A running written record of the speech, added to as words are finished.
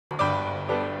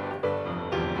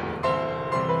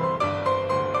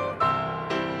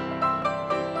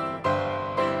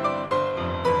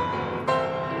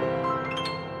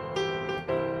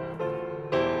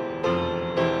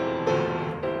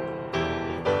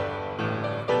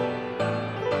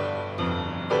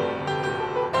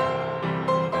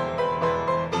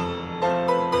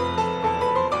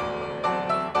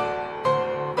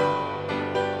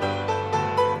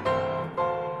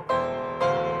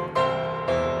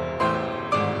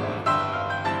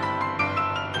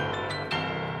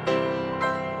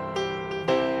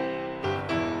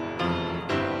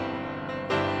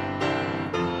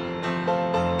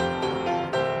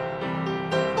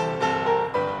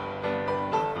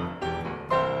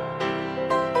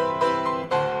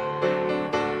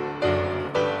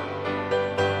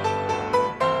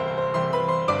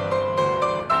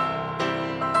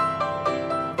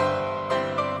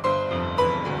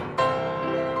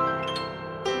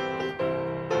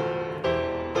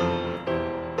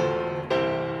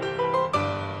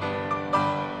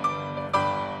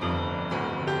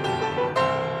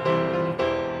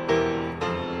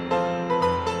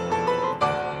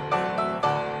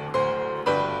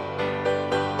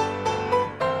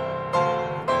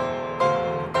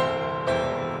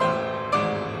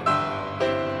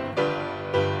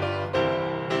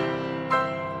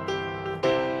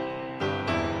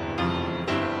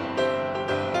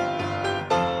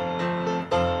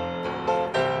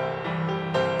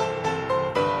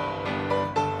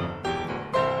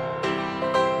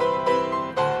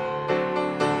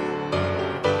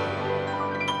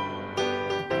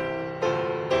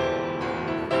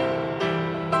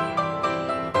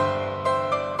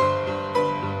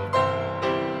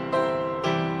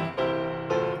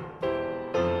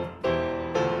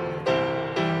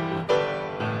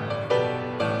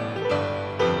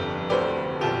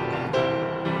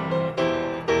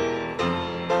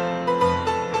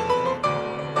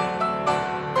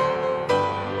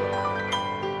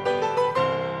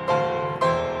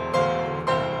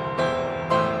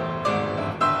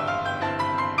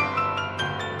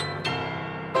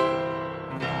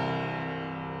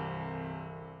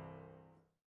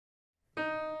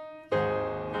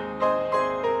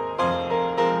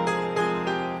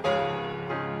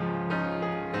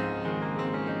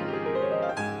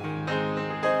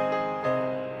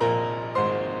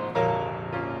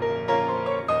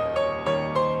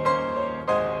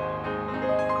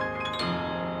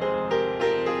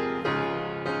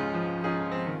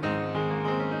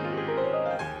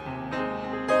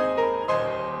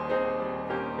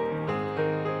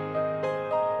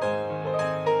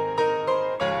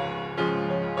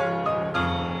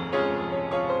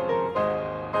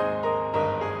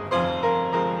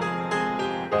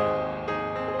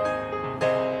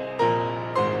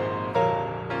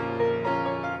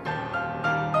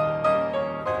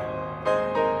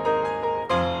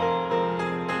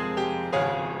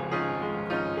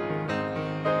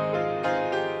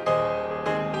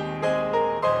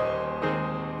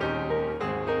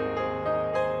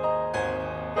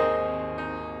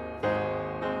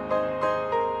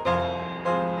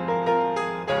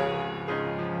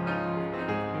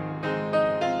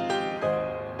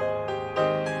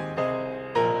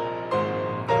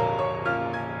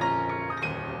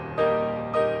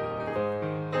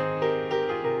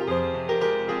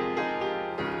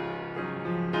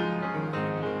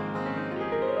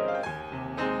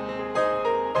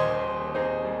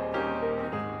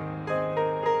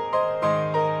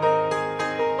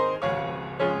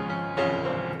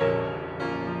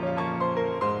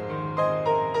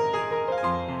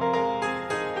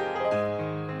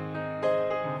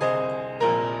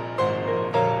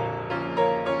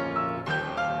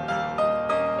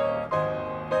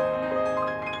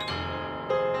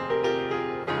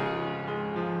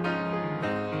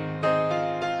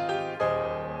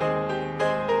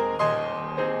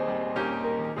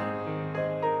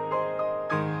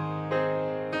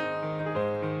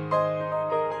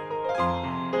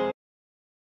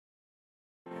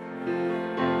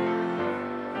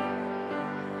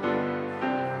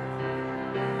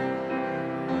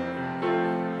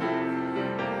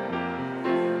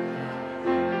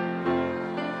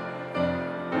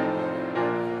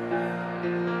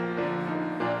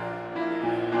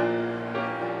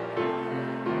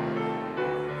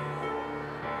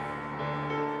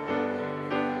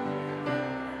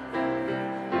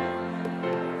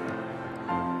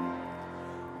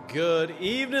Good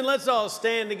evening. Let's all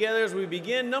stand together as we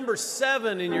begin. Number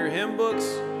 7 in your hymn books.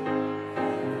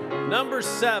 Number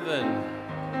 7.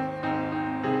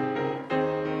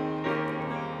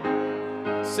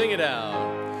 Sing it out.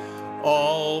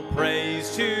 All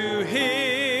praise to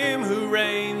him who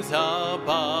reigns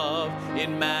above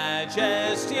in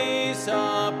majesty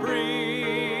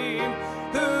supreme,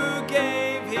 who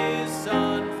gave his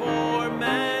Son for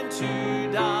man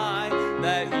to die,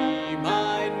 that he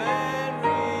might man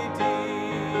redeem.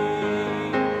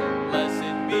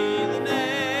 Blessed be the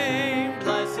name,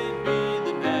 blessed be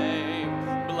the name,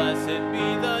 blessed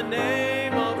be the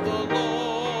name of the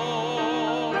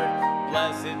Lord.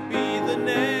 Blessed be the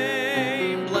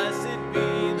name, blessed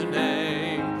be the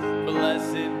name,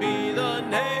 blessed be the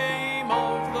name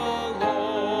of the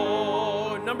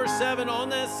Lord. Number 7 on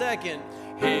that second.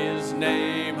 His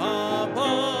name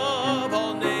above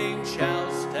all names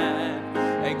shall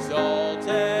stand,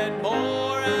 exalted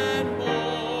more and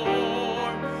more,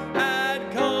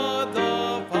 at God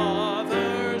the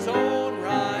Father's own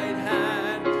right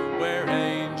hand, where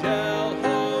angel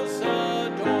hosts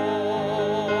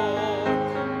adore.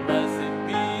 Blessed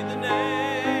be the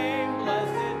name,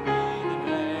 blessed be the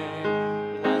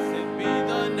name, blessed be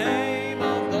the name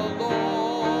of the Lord.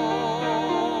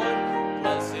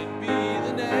 Blessed be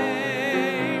the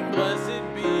name, blessed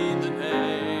be the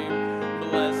name,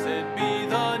 blessed be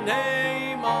the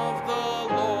name of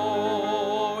the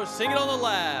Lord. Sing it on the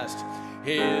last.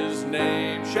 His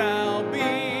name shall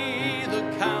be the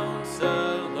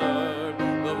Counselor,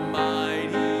 the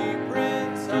mighty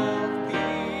Prince of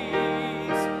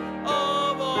Peace,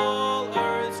 of all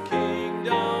earth's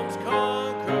kingdoms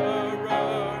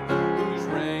conqueror, whose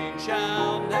reign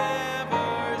shall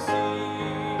never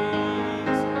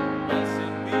cease.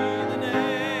 Blessed be the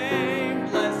name,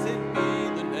 blessed be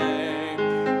the name,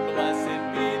 blessed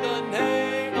be the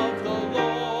name of the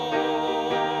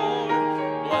Lord.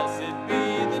 Blessed be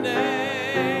the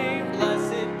name,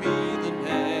 blessed be the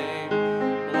name,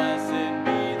 blessed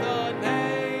be the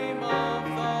name of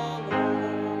the Lord.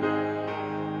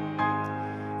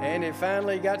 And it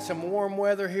finally got some warm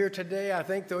weather here today. I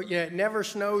think it never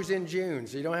snows in June,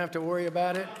 so you don't have to worry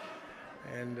about it.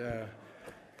 And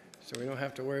so we don't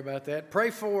have to worry about that. Pray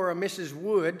for Mrs.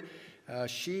 Wood.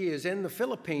 She is in the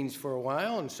Philippines for a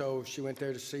while, and so she went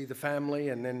there to see the family,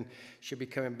 and then she'll be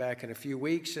coming back in a few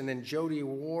weeks. And then Jody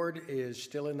Ward is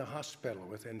still in the hospital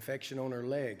with an infection on her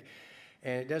leg.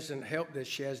 And it doesn't help that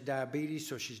she has diabetes,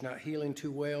 so she's not healing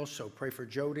too well, so pray for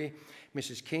Jody.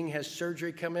 Mrs. King has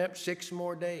surgery coming up, 6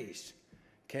 more days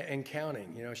and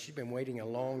counting. You know, she's been waiting a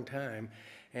long time.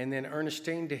 And then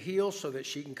Ernestine to heal so that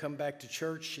she can come back to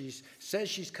church. She says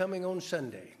she's coming on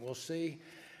Sunday. We'll see.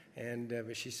 And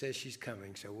but she says she's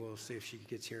coming, so we'll see if she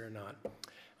gets here or not.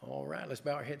 All right, let's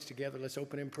bow our heads together. Let's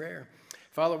open in prayer.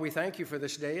 Father, we thank you for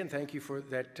this day, and thank you for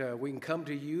that we can come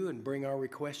to you and bring our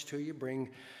requests to you, bring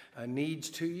needs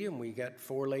to you. And we got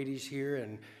 4 ladies here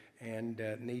and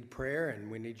need prayer, and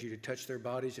we need you to touch their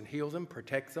bodies and heal them,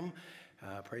 protect them.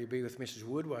 Pray you be with Mrs.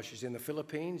 Wood while she's in the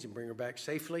Philippines and bring her back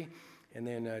safely. And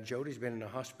then Jody's been in the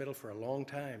hospital for a long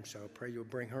time, so I pray you'll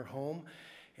bring her home.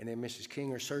 And then Mrs.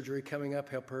 King, her surgery coming up,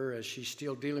 help her as she's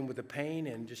still dealing with the pain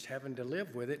and just having to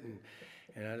live with it.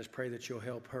 And I just pray that you'll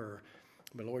help her.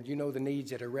 But Lord, you know the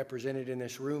needs that are represented in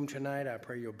this room tonight. I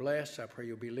pray you'll bless. I pray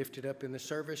you'll be lifted up in the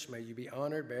service. May you be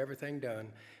honored by everything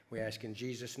done. We ask in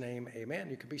Jesus' name, amen.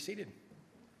 You can be seated.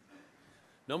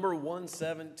 Number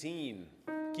 117.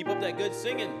 Keep up that good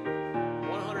singing.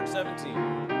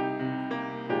 117.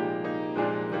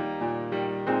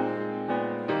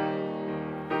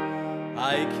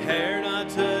 I care not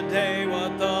today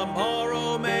what the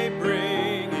morrow may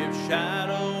bring, if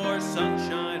shadow or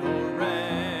sunshine or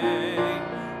rain.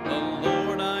 The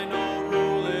Lord I know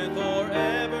ruleth o'er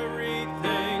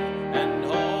everything, and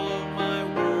all of my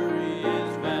worry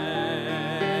is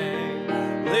vain.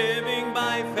 Living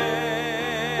by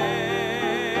faith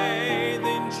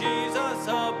in Jesus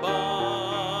above,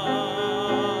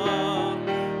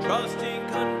 trusting,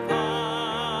 confiding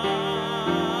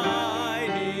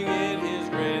in his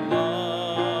great love.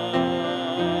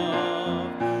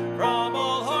 From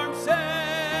all harm safe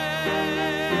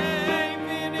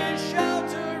in his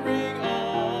sheltering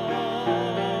arm,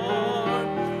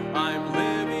 I'm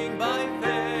living by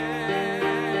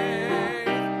faith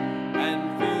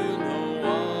and feel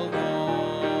no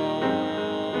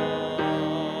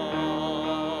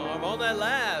alarm. On that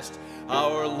last,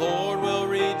 our Lord will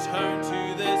return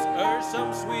to this earth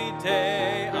some sweet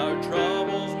day. Our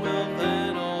troubles will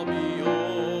then all be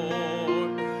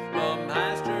o'er. The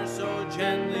Master so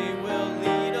gently will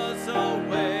lead us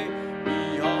away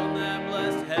beyond that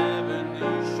blessed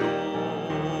heavenly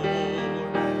shore.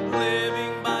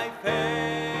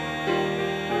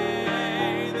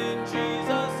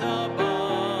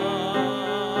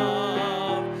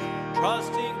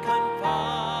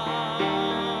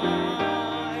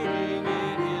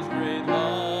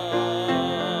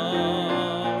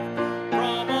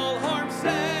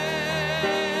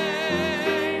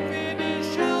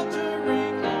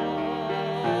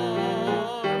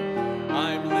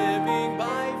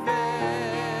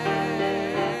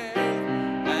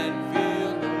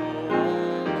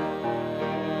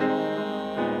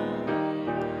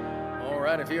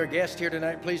 right, if you're a guest here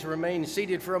tonight, please remain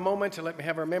seated for a moment and let me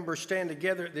have our members stand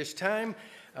together at this time.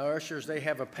 Our ushers, they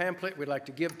have a pamphlet we'd like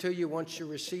to give to you. Once you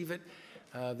receive it,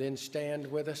 then stand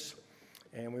with us.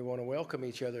 And we want to welcome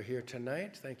each other here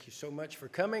tonight. Thank you so much for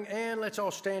coming. And let's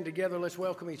all stand together. Let's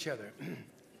welcome each other.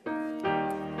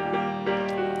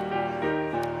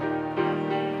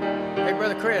 Hey,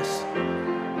 Brother Chris.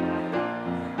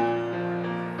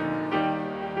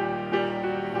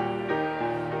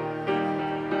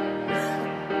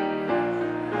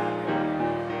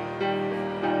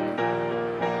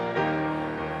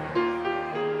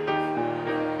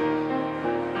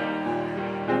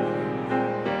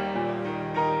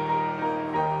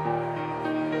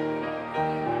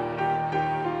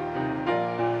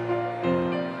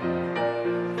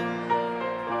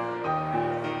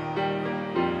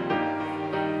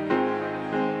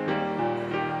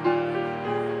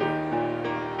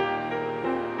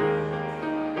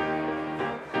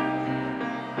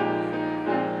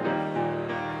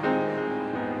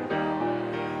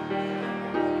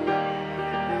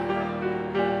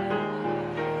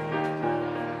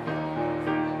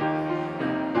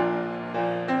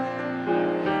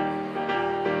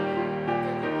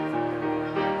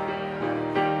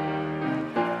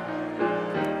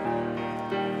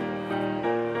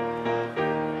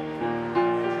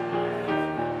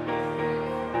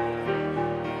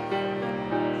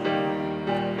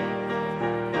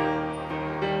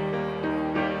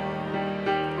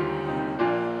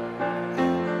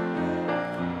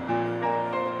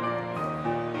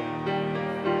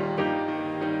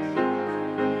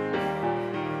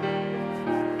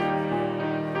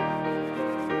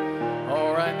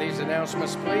 These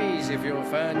announcements, please, if you'll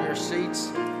find your seats.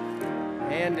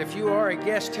 And if you are a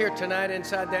guest here tonight,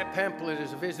 inside that pamphlet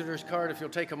is a visitor's card. If you'll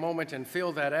take a moment and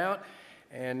fill that out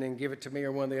and then give it to me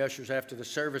or one of the ushers after the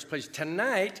service, please.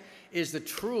 Tonight is the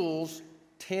Truell's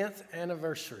 10th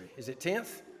anniversary. Is it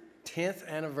 10th? 10th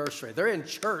anniversary. They're in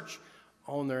church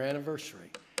on their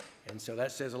anniversary. And so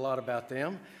that says a lot about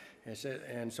them.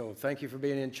 And so thank you for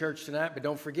being in church tonight. But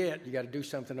don't forget, you got to do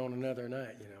something on another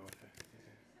night, you know.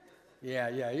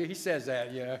 Yeah, he says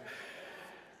that, yeah.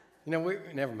 You know,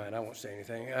 never mind, I won't say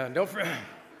anything. Don't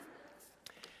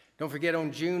forget,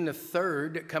 on June the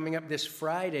 3rd, coming up this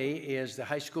Friday, is the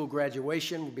high school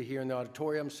graduation. We'll be here in the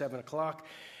auditorium, 7 o'clock.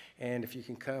 And if you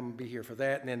can come, be here for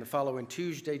that. And then the following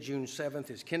Tuesday, June 7th,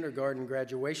 is kindergarten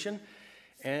graduation.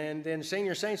 And then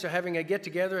Senior Saints are having a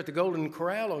get-together at the Golden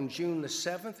Corral on June the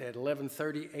 7th at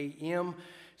 11:30 a.m.,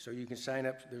 so you can sign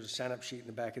up. There's a sign-up sheet in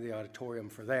the back of the auditorium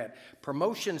for that.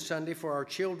 Promotion Sunday for our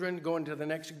children going to the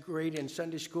next grade in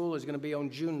Sunday school is going to be on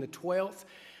June the 12th.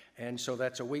 And so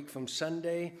that's a week from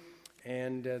Sunday.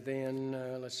 And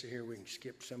then, let's see here, we can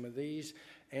skip some of these.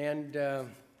 And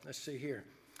let's see here.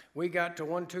 We got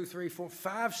to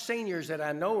 5 seniors that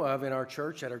I know of in our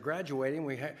church that are graduating.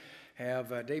 We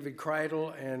have David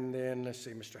Kreidel, and then, let's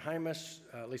see, Mr. Hymas,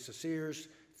 Lisa Sears,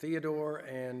 Theodore,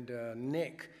 and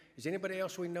Nick. Is anybody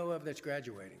else we know of that's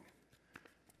graduating?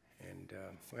 And,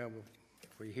 well,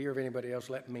 if we hear of anybody else,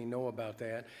 let me know about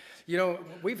that. You know,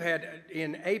 we've had,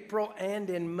 in April and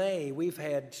in May, we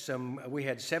had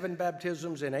 7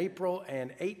 baptisms in April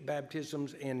and 8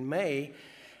 baptisms in May.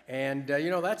 And, you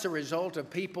know, that's a result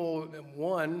of people,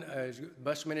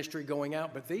 bus ministry going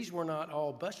out, but these were not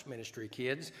all bus ministry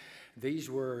kids. These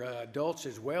were adults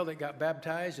as well that got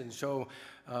baptized. And so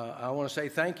I want to say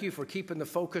thank you for keeping the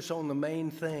focus on the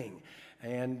main thing.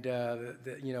 And,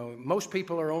 you know, most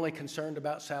people are only concerned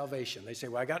about salvation. They say,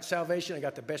 well, I got salvation. I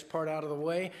got the best part out of the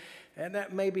way. And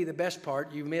that may be the best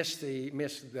part. You missed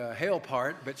the hell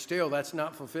part, but still that's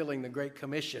not fulfilling the Great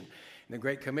Commission. And the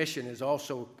Great Commission is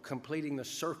also completing the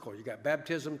circle. You got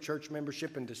baptism, church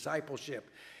membership, and discipleship.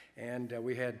 And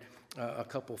we had a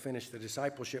couple finish the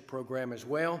discipleship program as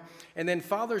well. And then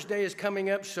Father's Day is coming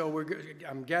up, so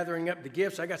I'm gathering up the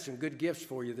gifts. I got some good gifts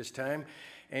for you this time.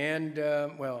 And,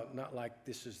 well, not like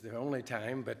this is the only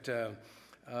time, but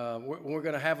we're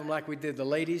going to have them like we did the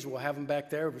ladies. We'll have them back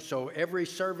there. So every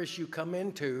service you come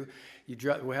into,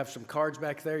 we'll have some cards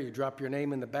back there. You drop your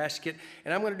name in the basket.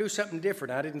 And I'm going to do something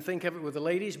different. I didn't think of it with the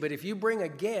ladies, but if you bring a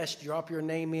guest, drop your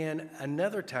name in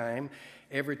another time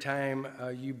every time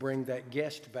you bring that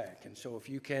guest back. And so if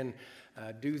you can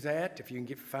do that, if you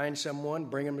can find someone,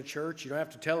 bring them to church. You don't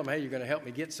have to tell them, hey, you're going to help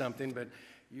me get something, but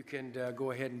you can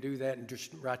go ahead and do that and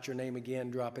just write your name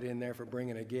again, drop it in there for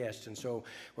bringing a guest. And so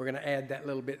we're going to add that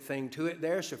little bit thing to it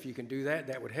there. So if you can do that,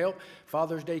 that would help.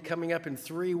 Father's Day coming up in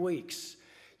 3 weeks.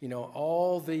 You know,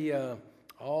 all the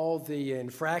all the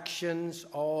infractions,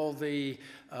 all the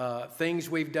things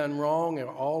we've done wrong are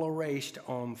all erased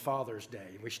on Father's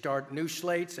Day. We start new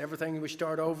slates, everything we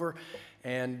start over,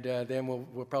 and then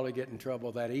we'll probably get in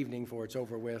trouble that evening before it's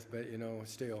over with, but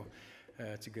still,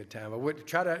 it's a good time. But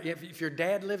if your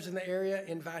dad lives in the area,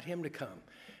 invite him to come,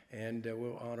 and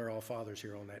we'll honor all fathers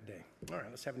here on that day. All right,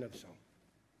 let's have another song.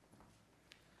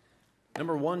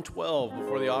 Number 112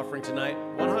 before the offering tonight,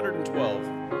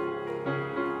 112.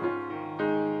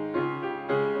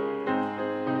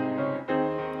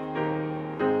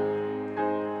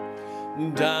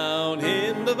 Down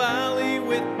in the valley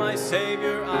with my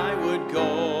Savior I would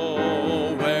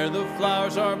go, where the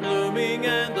flowers are blooming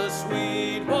and the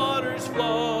sweet waters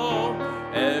flow.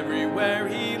 Everywhere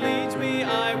he leads me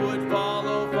I would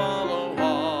follow, follow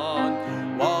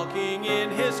on, walking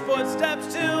in his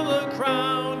footsteps till the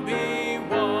crown be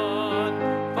won.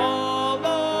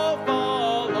 Follow,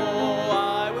 follow,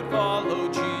 I would follow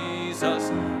Jesus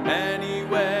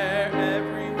anywhere,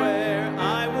 everywhere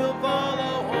I will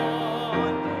follow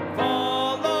on.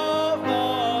 Follow,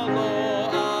 follow,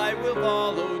 I will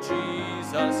follow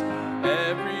Jesus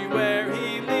everywhere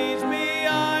he leads me,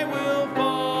 I will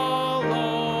follow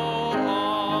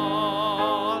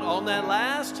on. On that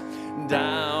last,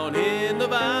 down in the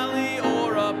valley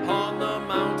or upon the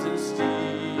mountain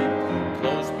steep,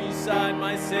 close beside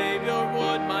my Savior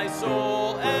would my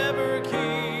soul ever keep.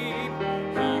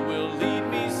 He will lead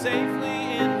me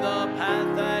safely in the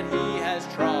path that he has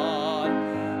trod,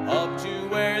 up to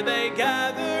where they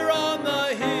gather on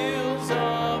the hills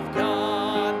of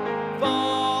God.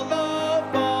 Follow,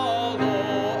 follow,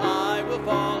 I will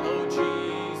follow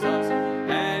Jesus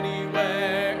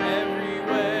anywhere,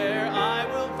 everywhere I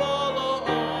will follow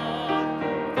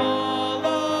on.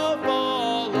 Follow,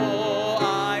 follow,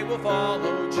 I will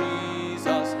follow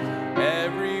Jesus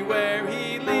everywhere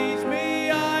he leads me,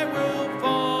 I will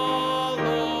follow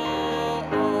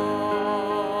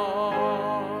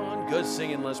on. Good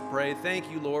singing, let's pray.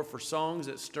 Thank you, Lord, for songs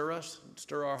that stir us,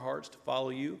 stir our hearts to follow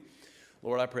you.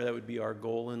 Lord, I pray that would be our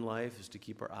goal in life, is to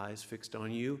keep our eyes fixed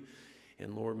on you.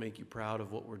 And Lord, make you proud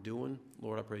of what we're doing.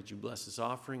 Lord, I pray that you bless this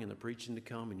offering and the preaching to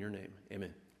come in your name.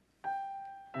 Amen.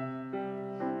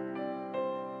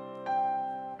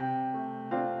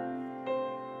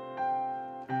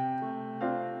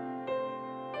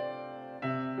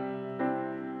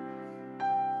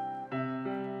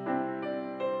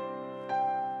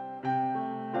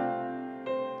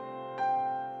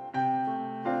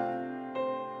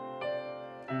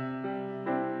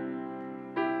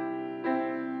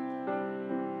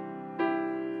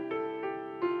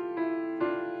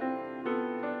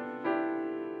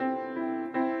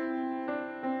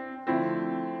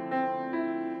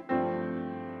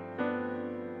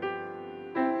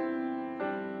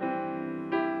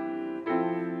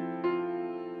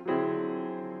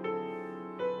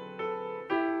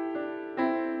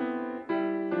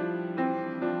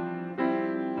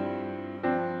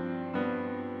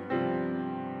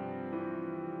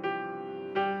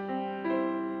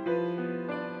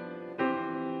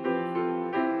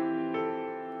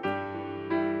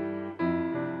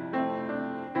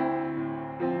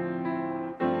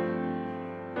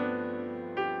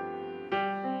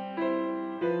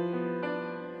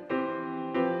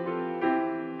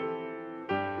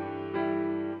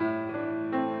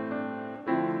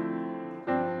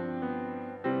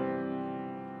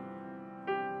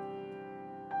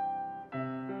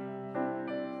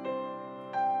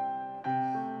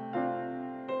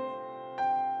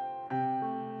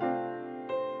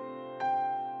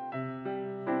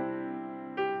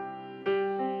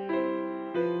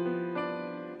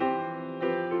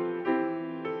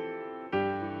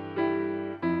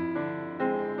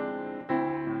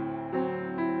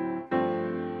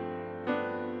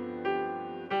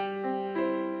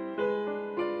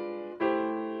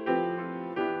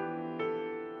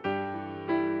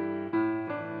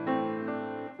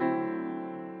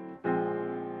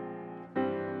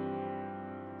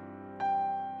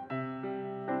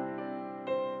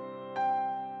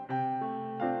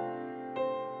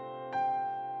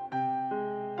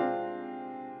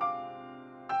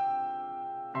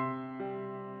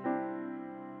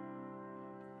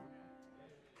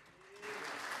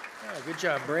 Good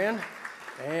job, Bren.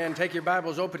 And take your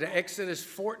Bibles open to Exodus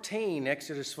 14.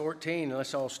 Exodus 14.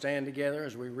 Let's all stand together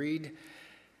as we read.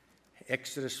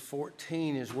 Exodus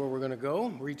 14 is where we're going to go.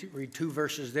 Read two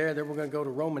verses there. Then we're going to go to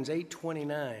Romans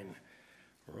 8:29.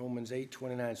 Romans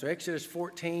 8:29. So Exodus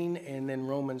 14 and then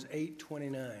Romans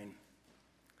 8:29.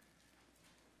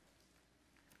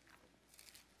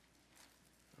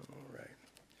 All right.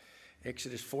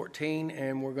 Exodus 14,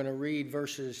 and we're going to read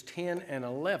verses 10 and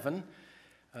 11.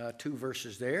 2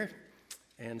 verses there.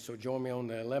 And so join me on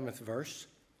the 11th verse.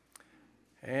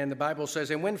 And the Bible says,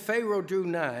 "And when Pharaoh drew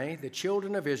nigh, the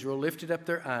children of Israel lifted up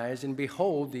their eyes, and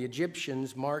behold, the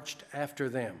Egyptians marched after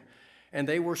them. And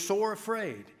they were sore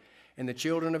afraid. And the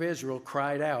children of Israel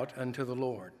cried out unto the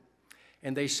Lord.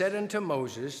 And they said unto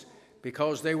Moses,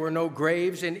 Because there were no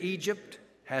graves in Egypt,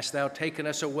 hast thou taken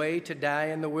us away to die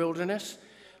in the wilderness?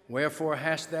 Wherefore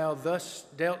hast thou thus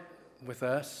dealt with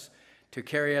us to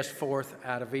carry us forth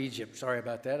out of Egypt?" Sorry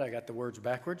about that. I got the words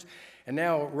backwards. And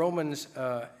now Romans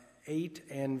 8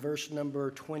 and verse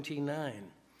number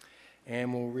 29.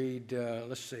 And we'll read,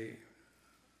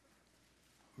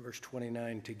 verse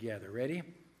 29 together. Ready?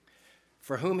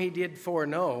 "For whom he did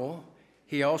foreknow,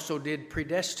 he also did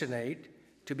predestinate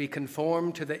to be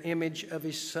conformed to the image of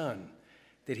his Son,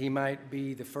 that he might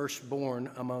be the firstborn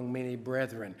among many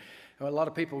brethren." Now, a lot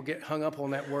of people get hung up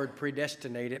on that word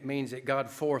predestinate. It means that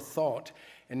God forethought.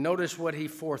 And notice what he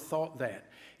forethought that.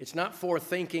 It's not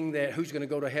forethinking that who's going to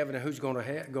go to heaven and who's going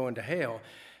to go into hell.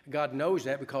 God knows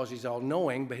that because he's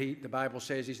all-knowing, but the Bible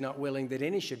says he's not willing that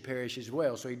any should perish as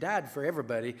well. So he died for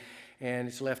everybody, and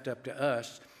it's left up to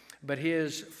us. But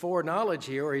his foreknowledge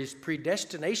here, or his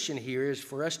predestination here, is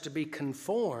for us to be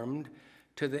conformed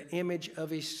to the image of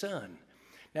his Son.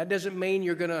 Now, it doesn't mean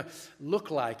you're going to look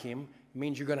like him. It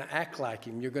means you're going to act like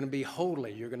him. You're going to be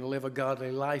holy. You're going to live a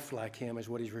godly life like him, is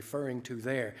what he's referring to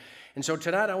there. And so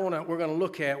tonight we're going to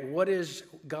look at what is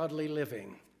godly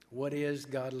living. What is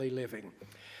godly living?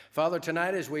 Father,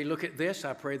 tonight as we look at this,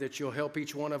 I pray that you'll help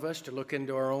each one of us to look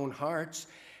into our own hearts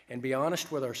and be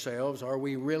honest with ourselves. Are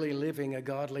we really living a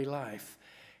godly life?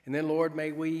 And then, Lord,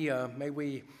 may we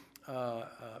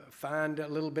find a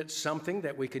little bit something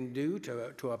that we can do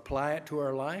to apply it to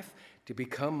our life, to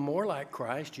become more like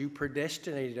Christ. You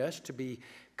predestinated us to be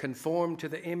conformed to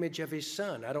the image of his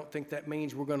Son. I don't think that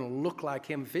means we're going to look like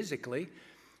him physically,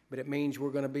 but it means we're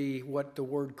going to be what the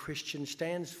word Christian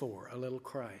stands for, a little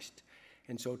Christ.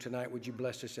 And so tonight, would you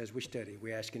bless us as we study?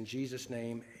 We ask in Jesus'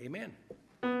 name, amen.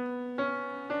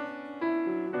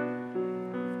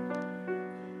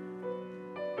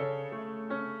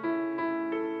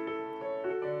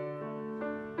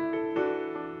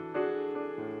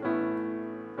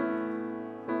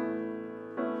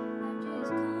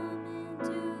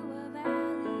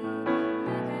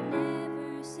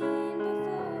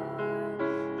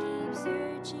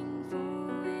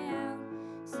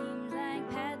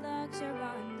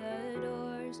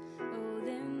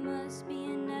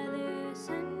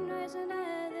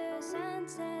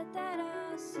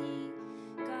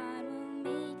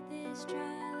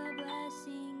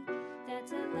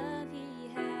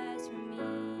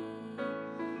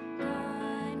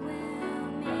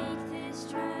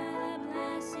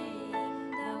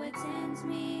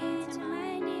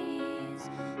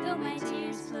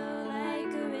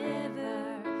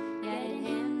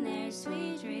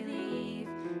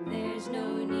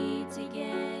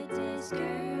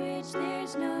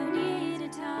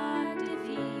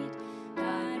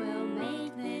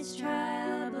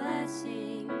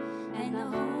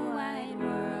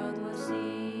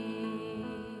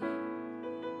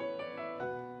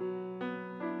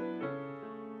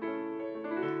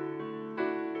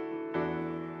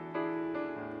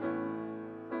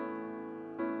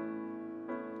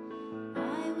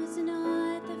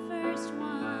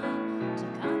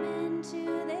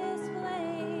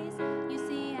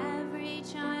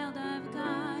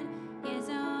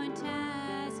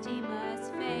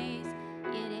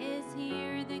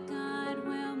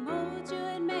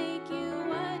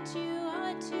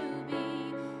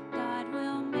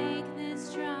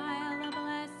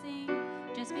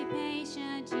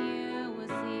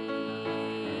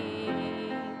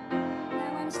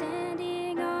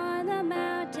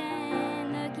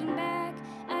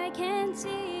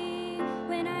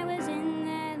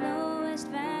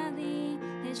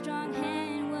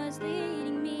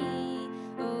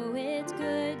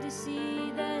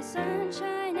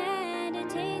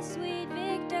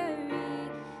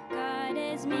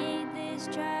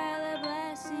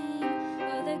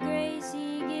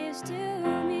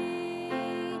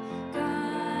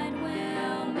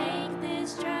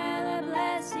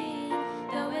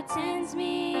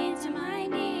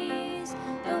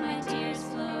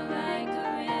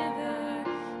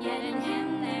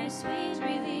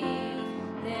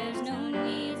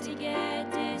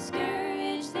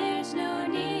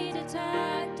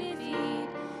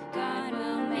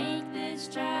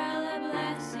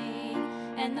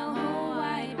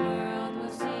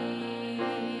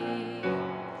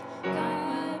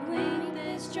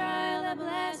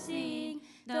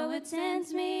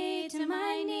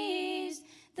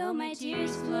 Though my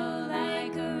tears flow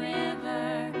like a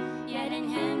river, yet in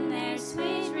him there's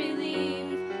sweet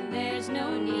relief. There's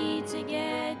no need to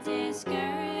get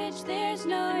discouraged, there's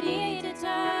no need to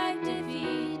talk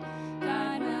defeat.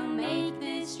 God will make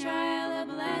this trial a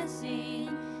blessing,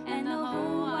 and the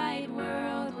whole wide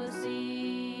world will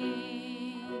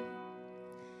see.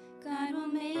 God will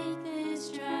make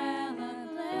this trial a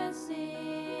blessing.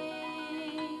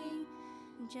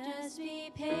 Just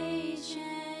be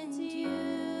patient, you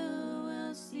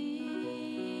will see.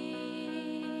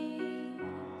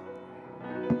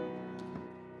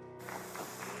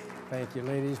 Thank you,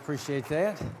 ladies. Appreciate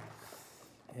that.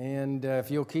 And if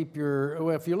you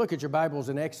look at your Bibles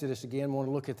in Exodus again, I want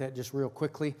to look at that just real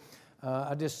quickly.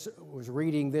 I just was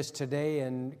reading this today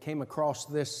and came across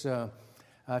this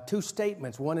two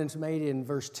statements. One is made in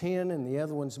verse 10 and the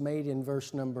other one's made in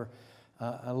verse number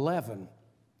 11.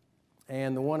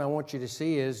 And the one I want you to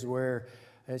see is where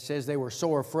it says they were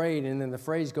sore afraid, and then the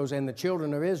phrase goes, and the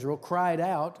children of Israel cried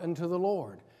out unto the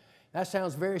Lord. That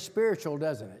sounds very spiritual,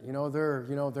 doesn't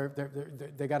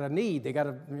it? They got a need.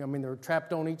 They're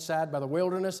trapped on each side by the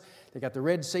wilderness. They got the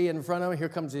Red Sea in front of them. Here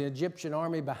comes the Egyptian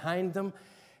army behind them.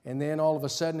 And then all of a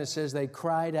sudden it says they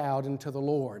cried out unto the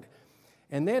Lord.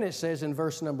 And then it says in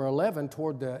verse number 11,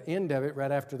 toward the end of it,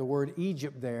 right after the word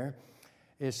Egypt there,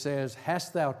 it says,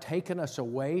 hast thou taken us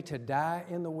away to die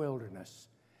in the wilderness?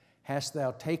 Hast thou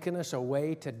taken us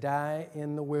away to die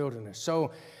in the wilderness?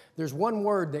 So there's one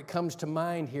word that comes to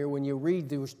mind here when you read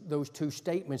those two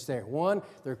statements there. One,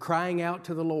 they're crying out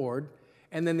to the Lord.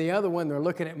 And then the other one, they're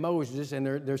looking at Moses and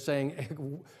they're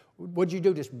saying, what'd you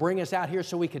do? Just bring us out here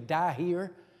so we could die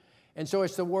here? And so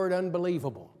it's the word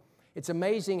unbelievable. It's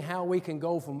amazing how we can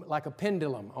go from like a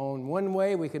pendulum. On one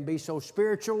way, we can be so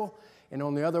spiritual, and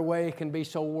on the other way, it can be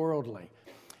so worldly.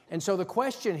 And so the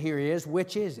question here is,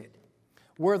 which is it?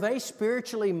 Were they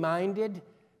spiritually minded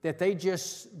that they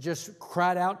just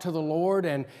cried out to the Lord,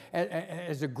 and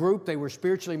as a group, they were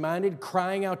spiritually minded,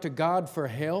 crying out to God for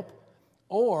help?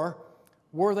 Or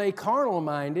were they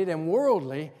carnal-minded and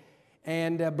worldly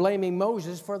and blaming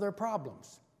Moses for their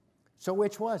problems? So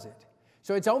which was it?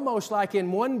 So it's almost like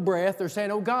in one breath, they're saying,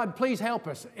 oh, God, please help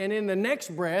us. And in the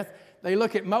next breath, they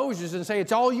look at Moses and say,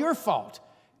 it's all your fault.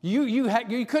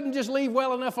 You couldn't just leave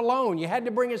well enough alone. You had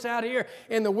to bring us out here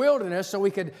in the wilderness so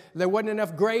there wasn't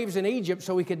enough graves in Egypt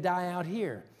so we could die out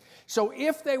here. So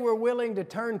if they were willing to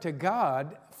turn to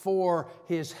God for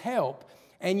His help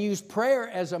and use prayer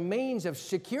as a means of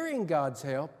securing God's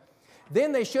help,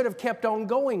 then they should have kept on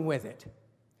going with it.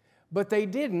 But they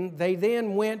didn't. They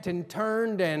then went and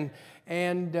turned and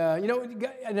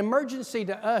an emergency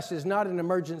to us is not an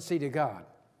emergency to God.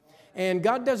 And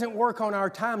God doesn't work on our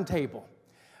timetable.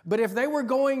 But if they were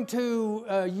going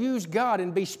to use God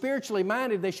and be spiritually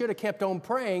minded, they should have kept on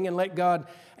praying and let God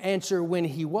answer when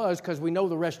He was, because we know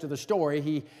the rest of the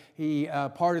story. He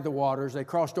parted the waters, they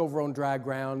crossed over on dry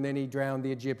ground, then He drowned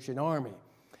the Egyptian army.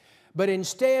 But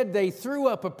instead, they threw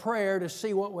up a prayer to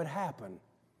see what would happen.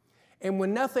 And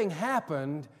when nothing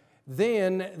happened,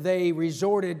 then they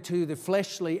resorted to the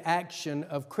fleshly action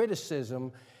of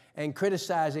criticism and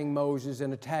criticizing Moses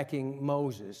and attacking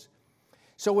Moses.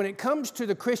 So when it comes to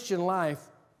the Christian life,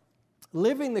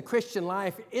 living the Christian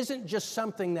life isn't just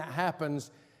something that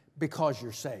happens because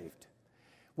you're saved.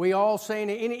 We all say in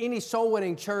any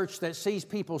soul-winning church that sees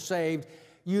people saved,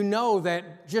 you know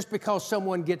that just because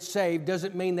someone gets saved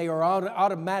doesn't mean they are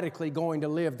automatically going to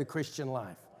live the Christian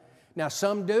life. Now,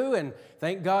 some do, and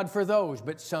thank God for those,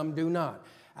 but some do not.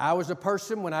 I was a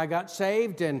person when I got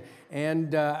saved, and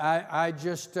it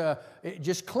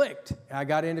just clicked. I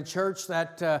got into church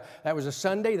that was a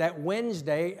Sunday. That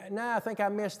Wednesday, I think I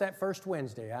missed that first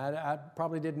Wednesday. I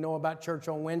probably didn't know about church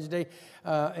on Wednesday,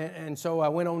 and so I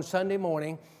went on Sunday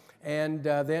morning. And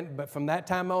but from that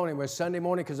time on, it was Sunday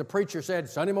morning, because the preacher said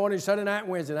Sunday morning, Sunday night,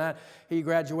 Wednesday night. He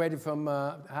graduated from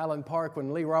Highland Park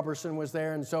when Lee Robertson was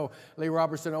there, and so Lee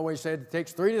Robertson always said it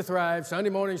takes 3 to thrive: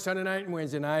 Sunday morning, Sunday night, and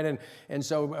Wednesday night. And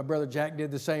so Brother Jack did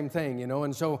the same thing,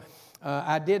 and so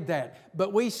I did that.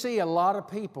 But we see a lot of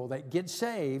people that get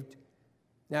saved.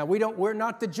 Now, we're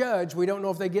not the judge. We don't know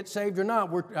if they get saved or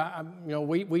not.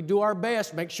 We do our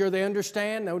best, make sure they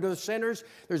understand, know the sinners.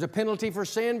 There's a penalty for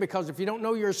sin, because if you don't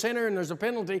know you're a sinner and there's a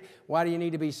penalty, why do you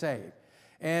need to be saved?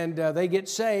 And they get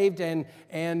saved, but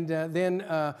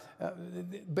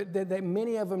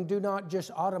many of them do not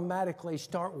just automatically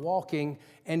start walking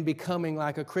and becoming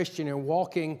like a Christian and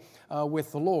walking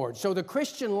with the Lord. So the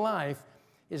Christian life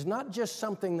is not just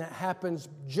something that happens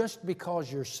just because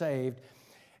you're saved.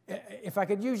 If I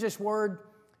could use this word,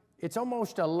 it's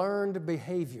almost a learned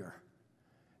behavior.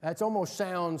 That almost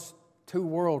sounds too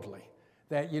worldly,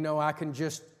 that, I can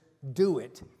just do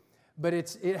it. But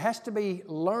it has to be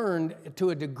learned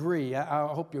to a degree. I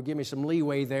hope you'll give me some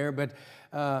leeway there. But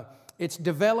it's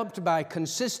developed by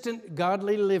consistent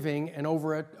godly living, and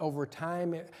over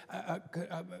time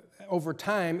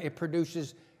it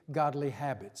produces godly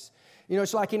habits. You know,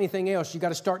 it's like anything else. You got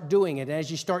to start doing it. As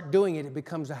you start doing it, it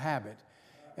becomes a habit.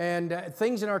 And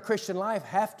things in our Christian life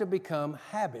have to become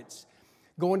habits.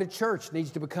 Going to church needs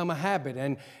to become a habit,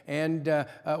 and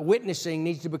witnessing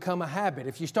needs to become a habit.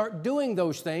 If you start doing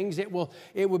those things, it will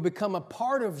become a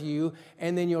part of you,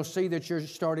 and then you'll see that you're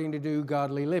starting to do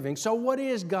godly living. So what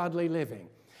is godly living?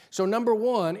 So number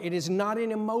one, it is not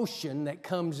an emotion that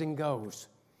comes and goes.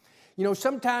 You know,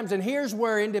 sometimes, and here's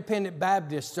where independent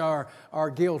Baptists are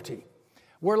guilty.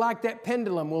 We're like that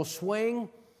pendulum. We'll swing,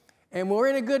 and we're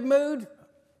in a good mood.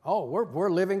 Oh, we're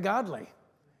living godly.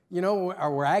 You know,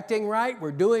 we're acting right,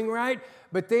 we're doing right,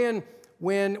 but then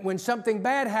when something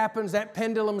bad happens, that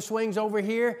pendulum swings over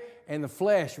here and the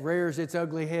flesh rears its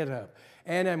ugly head up.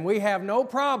 And we have no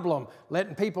problem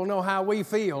letting people know how we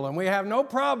feel, and we have no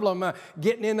problem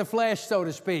getting in the flesh, so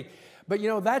to speak. But you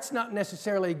know, that's not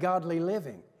necessarily godly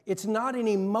living. It's not an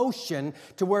emotion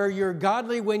to where you're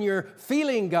godly when you're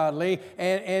feeling godly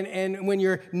and when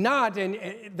you're not, and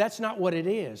that's not what it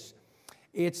is.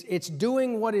 It's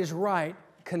doing what is right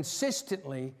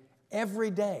consistently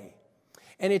every day.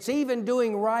 And it's even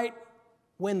doing right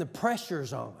when the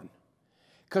pressure's on.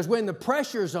 Because when the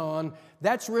pressure's on,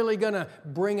 that's really going to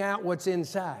bring out what's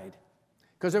inside.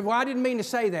 Because I didn't mean to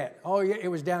say that. Oh, yeah, it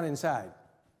was down inside.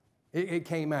 It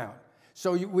came out.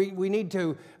 So we need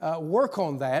to work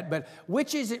on that. But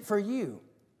which is it for you?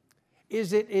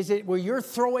 Is it where you're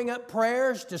throwing up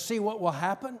prayers to see what will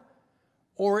happen?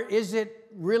 Or is it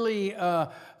really,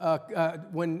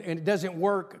 when it doesn't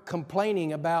work,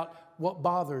 complaining about what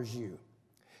bothers you?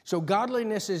 So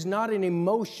godliness is not an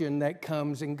emotion that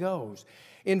comes and goes.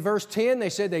 In verse 10, they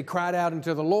said they cried out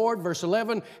unto the Lord. Verse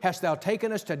 11, hast thou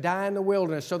taken us to die in the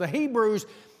wilderness? So the Hebrews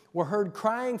were heard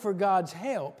crying for God's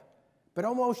help, but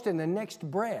almost in the next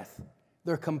breath,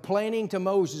 they're complaining to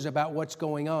Moses about what's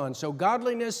going on. So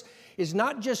godliness is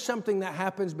not just something that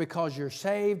happens because you're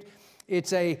saved.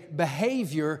 It's a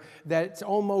behavior that's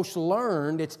almost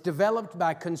learned. It's developed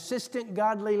by consistent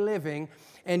godly living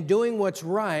and doing what's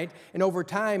right, and over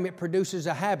time it produces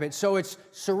a habit. So it's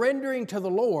surrendering to the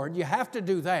Lord. You have to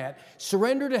do that.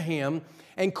 Surrender to Him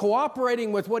and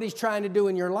cooperating with what He's trying to do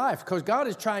in your life, because God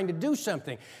is trying to do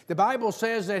something. The Bible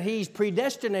says that He's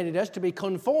predestinated us to be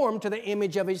conformed to the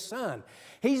image of His Son.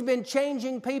 He's been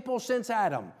changing people since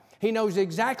Adam. He knows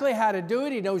exactly how to do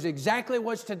it. He knows exactly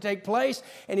what's to take place,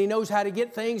 and He knows how to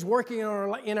get things working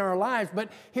in our lives.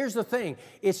 But here's the thing.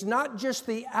 It's not just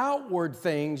the outward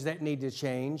things that need to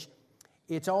change.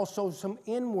 It's also some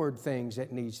inward things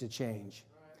that needs to change.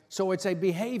 So it's a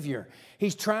behavior.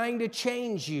 He's trying to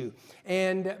change you.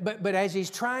 But as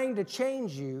He's trying to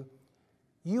change you,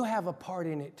 you have a part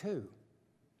in it too.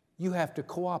 You have to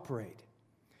cooperate.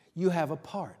 You have a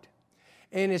part.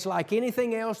 And it's like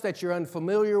anything else that you're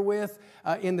unfamiliar with.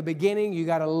 In the beginning, you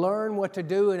got to learn what to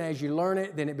do, and as you learn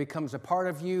it, then it becomes a part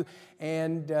of you,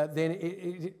 and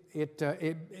then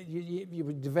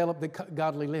you develop the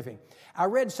godly living. I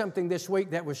read something this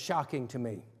week that was shocking to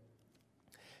me.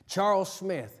 Charles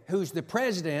Smith, who's the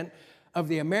president of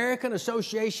the American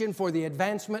Association for the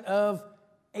Advancement of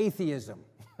Atheism,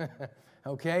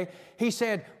 okay? He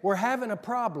said, we're having a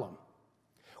problem.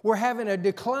 We're having a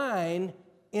decline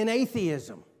in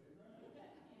atheism.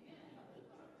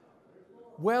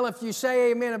 Well, if you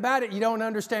say amen about it, you don't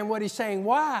understand what he's saying.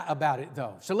 Why about it,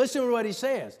 though? So listen to what he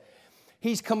says.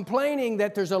 He's complaining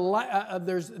that there's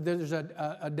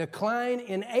a decline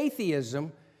in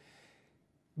atheism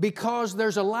because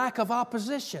there's a lack of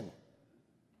opposition.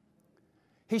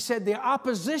 He said the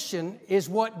opposition is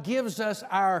what gives us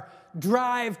our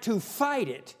drive to fight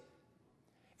it.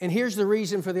 And here's the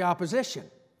reason for the opposition.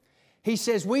 He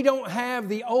says we don't have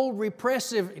the old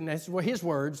repressive, and that's his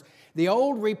words, the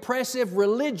old repressive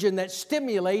religion that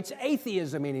stimulates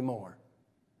atheism anymore.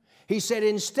 He said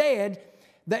instead,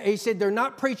 they're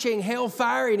not preaching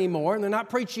hellfire anymore, and they're not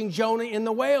preaching Jonah in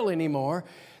the whale anymore.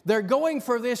 They're going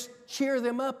for this cheer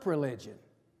them up religion.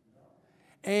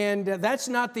 And that's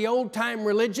not the old-time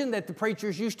religion that the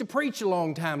preachers used to preach a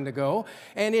long time ago.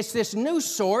 And it's this new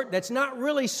sort that's not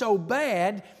really so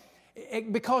bad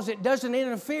because it doesn't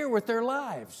interfere with their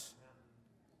lives.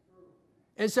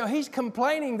 And so he's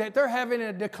complaining that they're having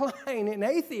a decline in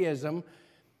atheism.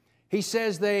 He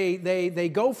says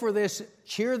they go for this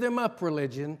cheer them up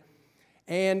religion,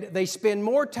 and they spend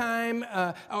more time,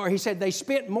 he said they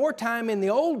spent more time in the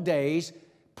old days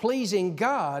pleasing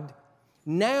God.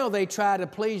 Now they try to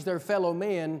please their fellow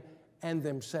men and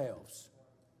themselves.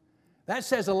 That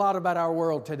says a lot about our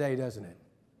world today, doesn't it?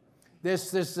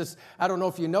 This, I don't know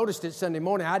if you noticed it Sunday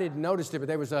morning. I didn't notice it, but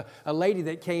there was a lady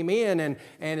that came in, and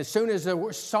as soon as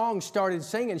the song started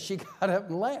singing, she got up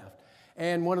and left.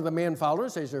 And one of the men followed her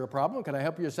and says, "Is there a problem? Can I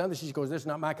help you or something?" She goes, "This is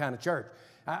not my kind of church.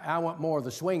 I want more of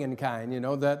the swinging kind,"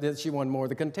 that she wanted more of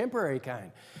the contemporary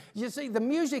kind. You see, the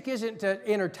music isn't to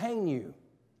entertain you.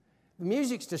 The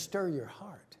music's to stir your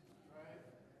heart,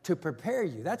 to prepare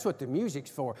you. That's what the music's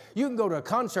for. You can go to a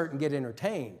concert and get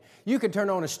entertained. You can turn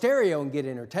on a stereo and get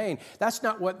entertained. That's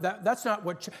not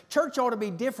what church ought to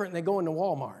be different than going to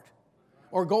Walmart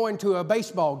or going to a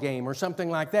baseball game or something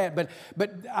like that. But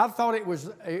I thought it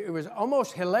was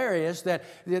almost hilarious that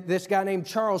this guy named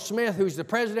Charles Smith, who's the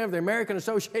president of the American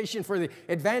Association for the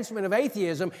Advancement of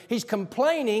Atheism, he's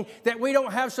complaining that we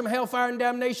don't have some hellfire and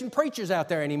damnation preachers out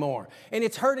there anymore. And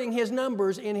it's hurting his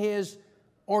numbers in his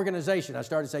organization. I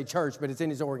started to say church, but it's in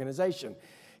his organization.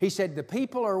 He said the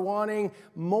people are wanting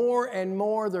more and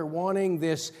more. They're wanting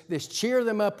this cheer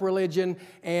them up religion,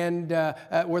 and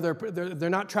where they're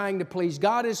not trying to please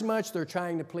God as much. They're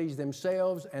trying to please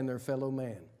themselves and their fellow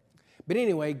man. But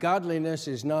anyway, godliness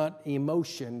is not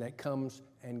emotion that comes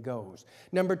and goes.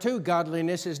 Number 2,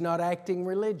 godliness is not acting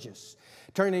religious.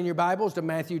 Turn in your Bibles to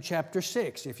Matthew chapter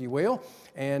 6, if you will,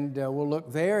 and we'll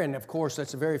look there. And of course,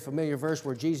 that's a very familiar verse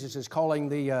where Jesus is calling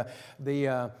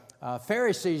the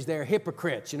Pharisees there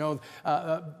hypocrites.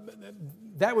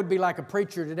 That would be like a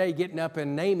preacher today getting up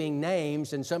and naming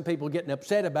names, and some people getting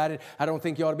upset about it. I don't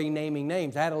think you ought to be naming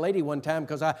names. I had a lady one time,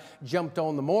 because I jumped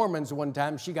on the Mormons one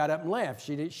time. She got up and left.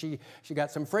 She got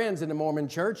some friends in the Mormon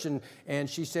church, and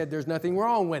she said there's nothing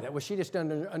wrong with it. Well, she just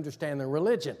doesn't understand their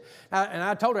religion. And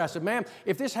I told her, I said, "Ma'am,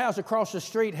 if this house across the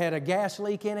street had a gas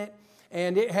leak in it,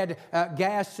 and it had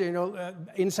gas,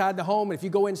 inside the home, and if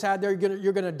you go inside there,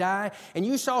 you're going to die, and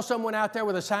you saw someone out there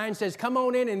with a sign that says, 'Come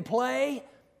on in and play,'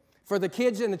 for the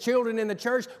kids and the children in the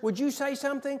church, would you say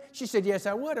something?" She said, "Yes,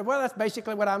 I would." Well, that's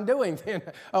basically what I'm doing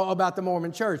about the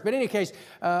Mormon church. But in any case,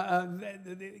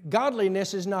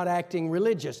 godliness is not acting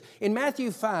religious. In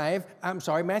Matthew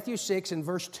 6 and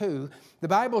verse 2, the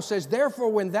Bible says, "Therefore,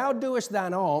 when thou doest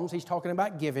thine alms," he's talking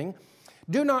about giving,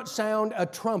 "do not sound a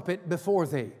trumpet before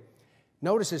thee."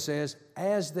 Notice it says,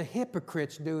 "as the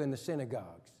hypocrites do in the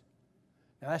synagogues."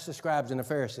 Now that's the scribes and the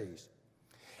Pharisees.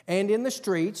 "And in the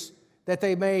streets, that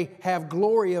they may have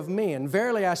glory of men.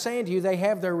 Verily I say unto you, they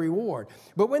have their reward.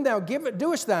 But when thou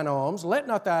doest thine alms, let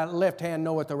not thy left hand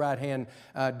know what the right hand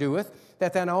doeth,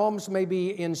 that thine alms may be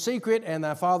in secret, and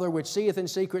thy Father which seeth in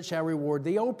secret shall reward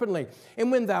thee openly.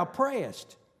 And when thou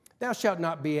prayest, thou shalt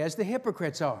not be as the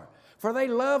hypocrites are. For they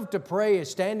love to pray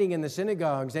standing in the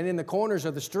synagogues and in the corners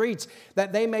of the streets,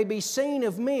 that they may be seen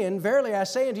of men. Verily I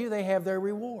say unto you, they have their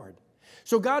reward."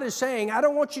 So God is saying, I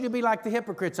don't want you to be like the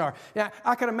hypocrites are. Now,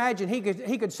 I can imagine he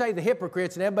could say the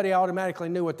hypocrites, and everybody automatically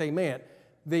knew what they meant,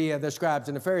 the scribes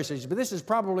and the Pharisees. But this is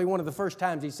probably one of the first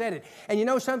times he said it. And you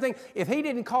know something? If he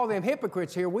didn't call them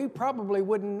hypocrites here, we probably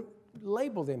wouldn't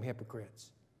label them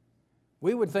hypocrites.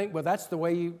 We would think, well, that's the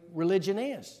way religion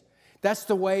is. That's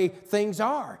the way things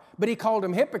are. But he called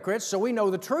them hypocrites, so we know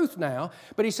the truth now.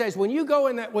 But he says, when you go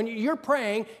in that, when you're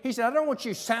praying, he said, I don't want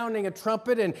you sounding a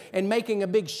trumpet and making a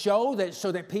big show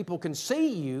so that people can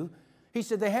see you. He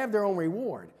said, they have their own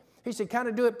reward. He said, kind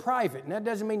of do it private. And that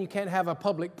doesn't mean you can't have a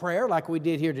public prayer like we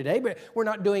did here today, but we're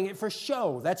not doing it for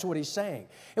show. That's what he's saying.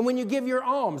 And when you give your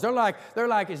alms, they're like,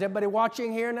 is everybody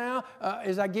watching here now?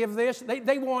 As I give this?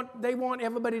 They want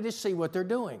everybody to see what they're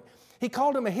doing. He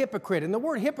called him a hypocrite. And the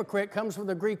word hypocrite comes from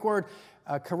the Greek word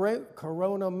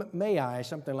koronomai,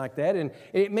 something like that. And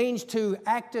it means to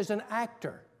act as an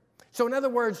actor. So in other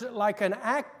words, like an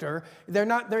actor,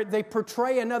 they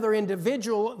portray another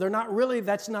individual. They're not really,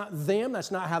 that's not them.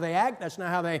 That's not how they act. That's not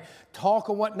how they talk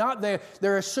and whatnot.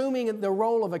 They're assuming the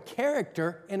role of a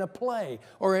character in a play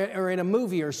or in a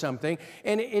movie or something.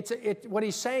 And what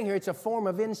he's saying here, it's a form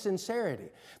of insincerity.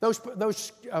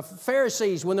 Those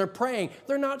Pharisees, when they're praying,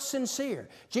 they're not sincere.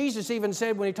 Jesus even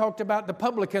said when he talked about the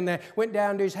publican that went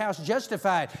down to his house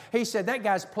justified, he said that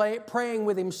guy's praying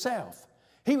with himself.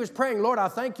 He was praying, Lord, I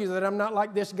thank you that I'm not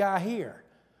like this guy here.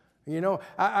 You know,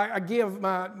 I give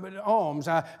my alms,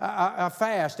 I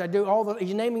fast, I do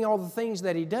he's naming all the things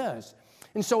that he does.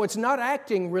 And so it's not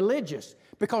acting religious,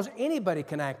 because anybody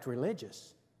can act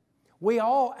religious. We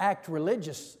all act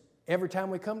religious every time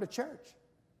we come to church.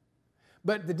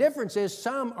 But the difference is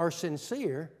some are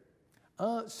sincere,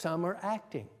 some are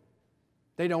acting.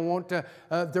 They don't want to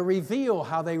reveal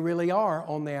how they really are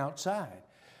on the outside.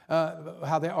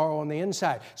 How they are on the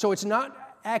inside. So it's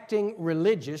not acting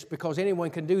religious, because anyone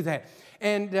can do that.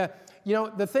 And,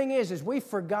 the thing is we've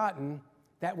forgotten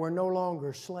that we're no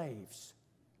longer slaves.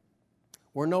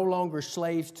 We're no longer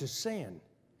slaves to sin.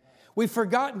 We've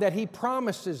forgotten that He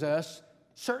promises us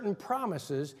certain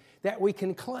promises that we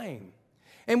can claim.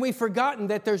 And we've forgotten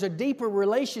that there's a deeper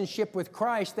relationship with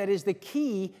Christ that is the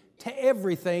key to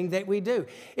everything that we do.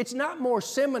 It's not more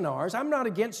seminars. I'm not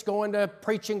against going to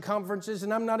preaching conferences,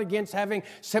 and I'm not against having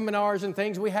seminars and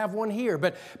things. We have one here.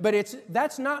 But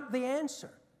that's not the answer.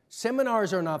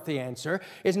 Seminars are not the answer.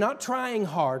 It's not trying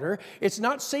harder. It's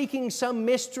not seeking some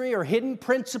mystery or hidden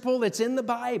principle that's in the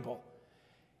Bible.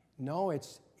 No,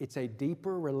 it's a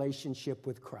deeper relationship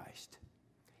with Christ.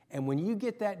 And when you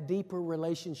get that deeper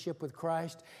relationship with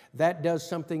Christ, that does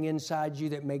something inside you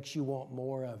that makes you want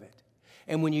more of it.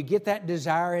 And when you get that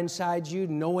desire inside you,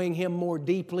 knowing Him more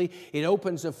deeply, it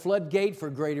opens a floodgate for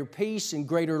greater peace and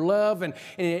greater love, and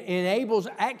it enables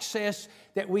access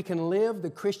that we can live the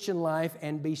Christian life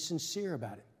and be sincere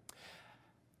about it.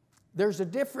 There's a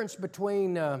difference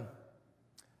between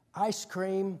ice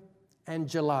cream and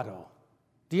gelato.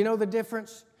 Do you know the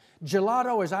difference?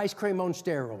 Gelato is ice cream on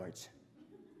steroids.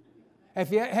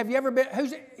 Have you ever been,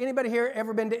 anybody here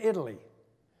ever been to Italy?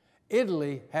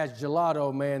 Italy has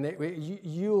gelato, man.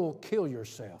 You'll kill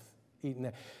yourself eating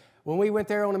that. When we went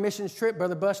there on a missions trip,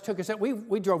 Brother Bus took us up.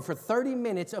 We drove for 30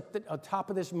 minutes up the top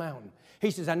of this mountain.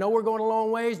 He says, I know we're going a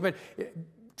long ways, but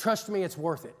trust me, it's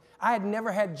worth it. I had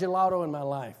never had gelato in my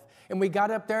life. And we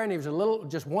got up there, and there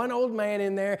was just one old man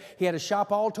in there. He had a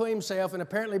shop all to himself, and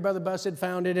apparently Brother Bus had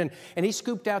found it, and he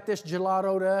scooped out this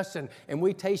gelato to us, and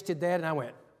we tasted that, and I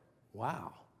went,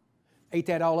 wow. Ate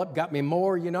that all up, got me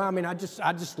more, you know. I mean, I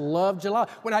just love gelato.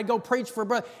 When I go preach for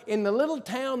brother, in the little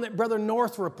town that Brother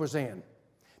Northrup was in,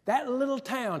 that little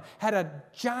town had a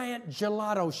giant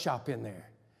gelato shop in there.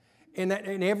 And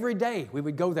every day we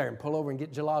would go there and pull over and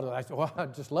get gelato. I thought, well, I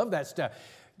just love that stuff.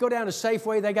 Go down to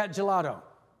Safeway, they got gelato.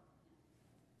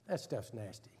 That stuff's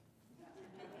nasty.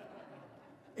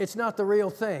 It's not the real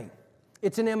thing.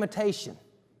 It's an imitation.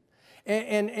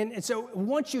 And so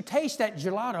once you taste that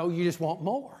gelato, you just want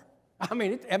more. I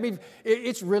mean,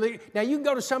 it's really, now you can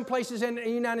go to some places in the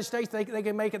United States, they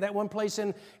can make it. That one place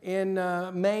in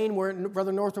Maine where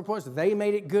Brother Northrop was, they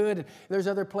made it good. And there's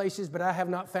other places, but I have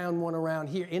not found one around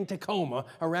here. In Tacoma,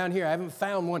 around here, I haven't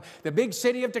found one. The big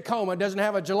city of Tacoma doesn't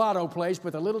have a gelato place,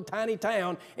 but the little tiny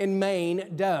town in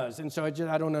Maine does. And so I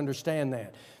don't understand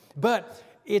that. But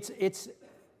it's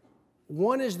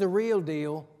one is the real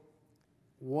deal,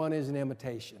 one is an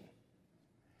imitation.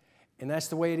 And that's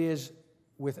the way it is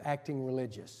with acting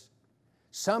religious.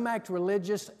 Some act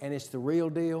religious and it's the real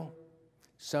deal.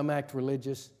 Some act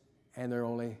religious and they're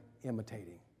only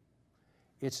imitating.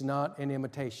 It's not an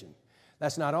imitation.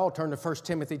 That's not all. Turn to 1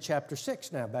 Timothy chapter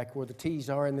 6 now, back where the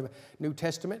T's are in the New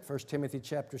Testament, 1 Timothy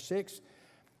chapter 6.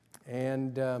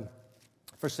 And 1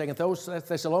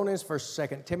 Thessalonians, 1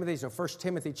 Timothy, so 1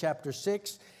 Timothy chapter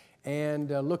 6.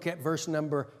 And look at verse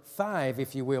number 5,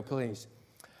 if you will, please.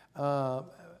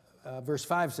 Verse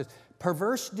 5 says,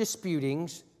 perverse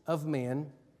disputings of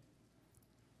men.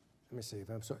 Let me see if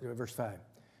I'm sorry, verse 5.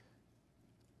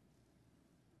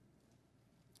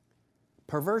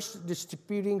 Perverse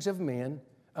disputings of men,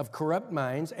 of corrupt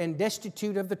minds, and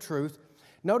destitute of the truth.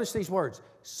 Notice these words,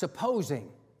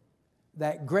 supposing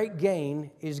that great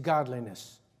gain is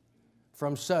godliness.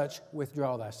 From such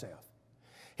withdraw thyself.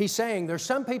 He's saying there's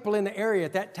some people in the area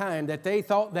at that time that they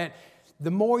thought that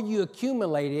the more you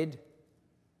accumulated,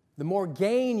 the more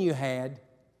gain you had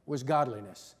was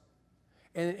godliness.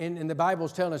 And the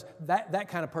Bible's telling us that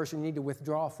kind of person you need to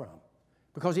withdraw from.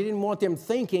 Because He didn't want them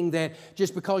thinking that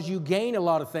just because you gain a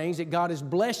lot of things, that God has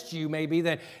blessed you maybe,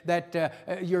 that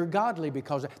you're godly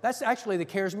because of. That's actually the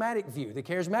charismatic view. The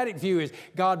charismatic view is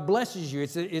God blesses you.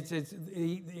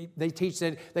 They teach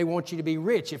that they want you to be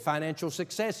rich, have financial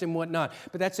success and whatnot.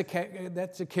 But that's a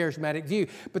charismatic view.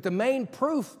 But the main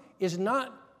proof is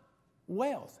not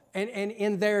wealth. And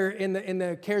in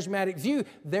the charismatic view,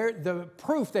 the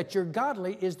proof that you're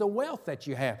godly is the wealth that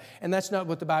you have. And that's not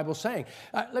what the Bible's saying.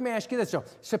 Let me ask you this, though.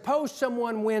 Suppose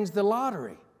someone wins the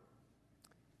lottery.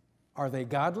 Are they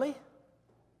godly?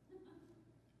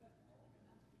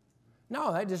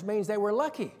 No, that just means they were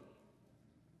lucky.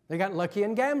 They got lucky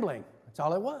in gambling. That's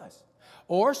all it was.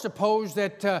 Or suppose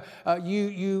that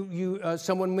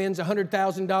someone wins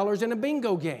 $100,000 in a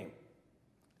bingo game.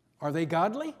 Are they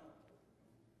godly?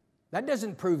 That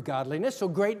doesn't prove godliness, so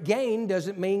great gain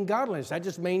doesn't mean godliness. That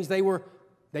just means they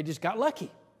just got lucky.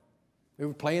 They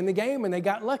were playing the game and they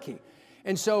got lucky.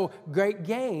 And so great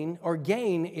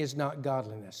gain is not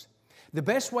godliness. The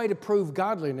best way to prove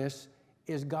godliness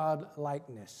is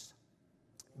God-likeness.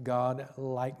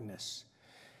 God-likeness.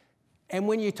 And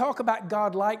when you talk about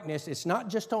God-likeness, it's not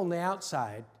just on the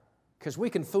outside. Because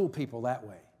we can fool people that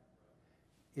way.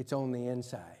 It's on the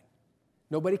inside.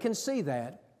 Nobody can see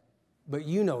that, but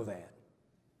you know that.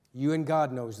 You and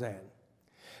God knows that.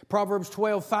 Proverbs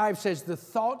 12:5 says, the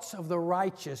thoughts of the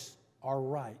righteous are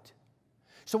right.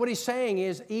 So what he's saying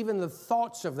is even the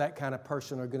thoughts of that kind of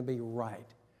person are going to be right.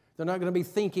 They're not going to be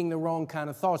thinking the wrong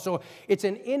kind of thoughts. So it's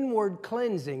an inward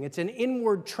cleansing. It's an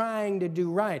inward trying to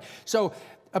do right. So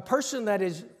a person that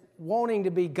is wanting to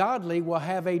be godly will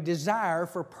have a desire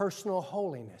for personal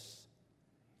holiness.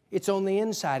 It's on the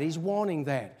inside. He's wanting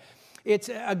that. It's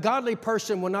a godly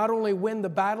person will not only win the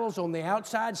battles on the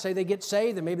outside, say they get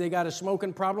saved, and maybe they got a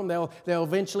smoking problem, they'll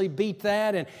eventually beat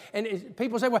that. And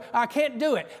people say, well, I can't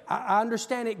do it. I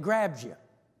understand it grabs you.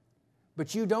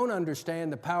 But you don't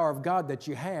understand the power of God that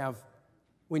you have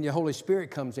when your Holy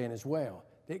Spirit comes in as well.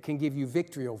 It can give you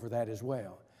victory over that as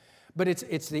well. But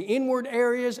it's the inward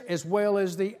areas as well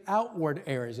as the outward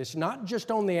areas. It's not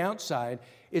just on the outside,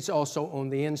 it's also on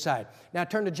the inside. Now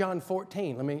turn to John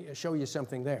 14. Let me show you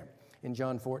something there in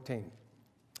John 14.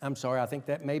 I'm sorry, I think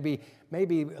that maybe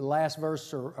last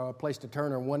verse or a place to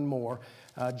turn or one more.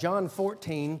 John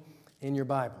 14 in your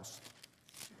Bibles.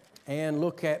 And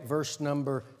look at verse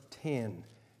number 10.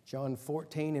 John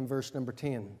 14 and verse number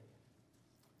 10.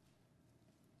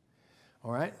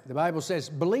 All right, the Bible says,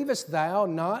 believest thou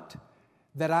not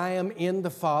that I am in the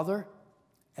Father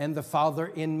and the Father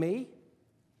in me?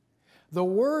 The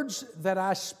words that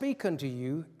I speak unto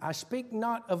you, I speak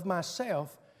not of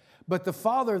myself, but the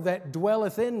Father that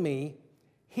dwelleth in me,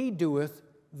 He doeth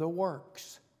the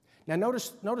works. Now notice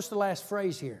the last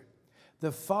phrase here.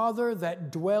 The Father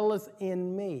that dwelleth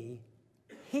in me,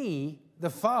 He, the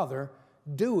Father,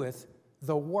 doeth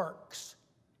the works.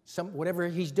 Whatever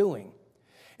He's doing.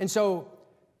 And so,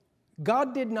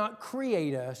 God did not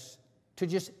create us to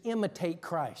just imitate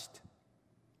Christ.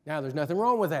 Now, there's nothing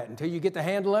wrong with that. Until you get the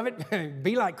handle of it,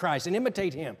 be like Christ and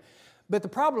imitate Him. But the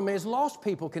problem is, lost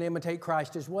people can imitate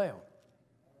Christ as well.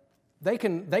 They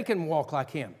can walk like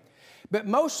Him. But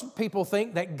most people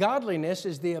think that godliness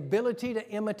is the ability to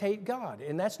imitate God,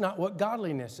 and that's not what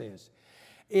godliness is.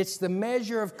 It's the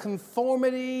measure of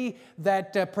conformity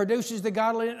that produces the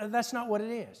godliness. That's not what it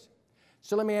is.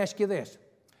 So let me ask you this.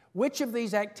 Which of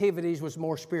these activities was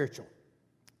more spiritual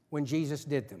when Jesus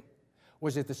did them?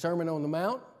 Was it the Sermon on the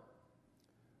Mount?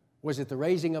 Was it the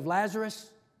raising of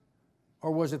Lazarus?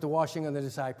 Or was it the washing of the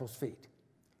disciples' feet?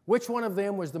 Which one of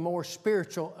them was the more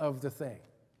spiritual of the thing?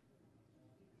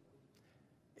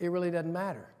 It really doesn't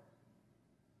matter.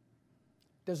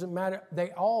 Doesn't matter.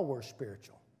 They all were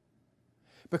spiritual.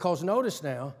 Because notice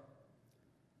now,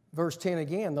 verse 10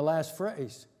 again, the last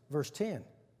phrase, verse 10.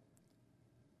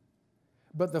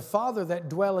 But the Father that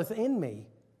dwelleth in me,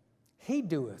 He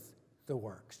doeth the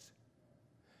works.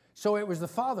 So it was the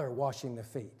Father washing the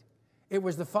feet. It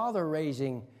was the Father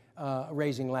raising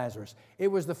Lazarus. It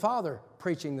was the Father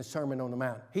preaching the Sermon on the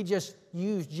Mount. He just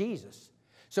used Jesus.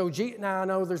 So now I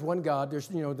know there's one God. There's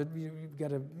you've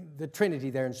got the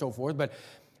Trinity there and so forth. But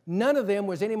none of them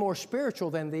was any more spiritual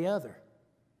than the other.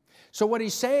 So what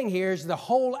he's saying here is the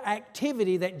whole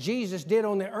activity that Jesus did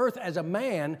on the earth as a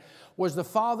man was the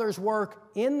Father's work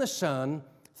in the Son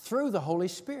through the Holy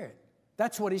Spirit.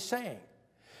 That's what he's saying.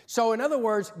 So in other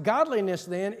words, godliness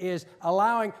then is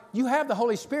allowing, you have the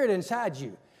Holy Spirit inside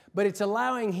you, but it's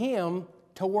allowing Him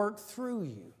to work through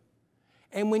you.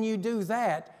 And when you do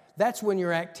that, that's when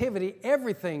your activity,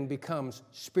 everything becomes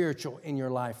spiritual in your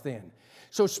life then.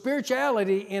 So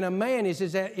spirituality in a man is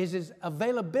his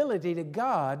availability to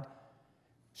God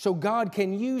so God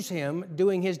can use him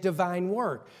doing His divine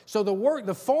work. So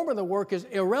the form of the work is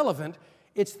irrelevant.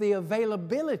 It's the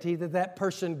availability that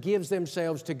person gives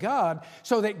themselves to God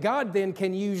so that God then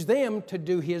can use them to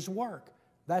do His work.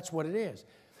 That's what it is.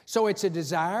 So it's a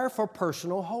desire for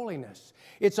personal holiness.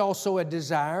 It's also a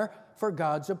desire for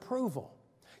God's approval.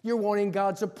 You're wanting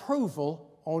God's approval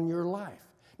on your life.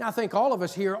 Now, I think all of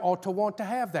us here ought to want to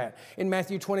have that. In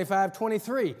Matthew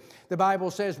 25:23, the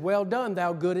Bible says, well done,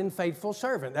 thou good and faithful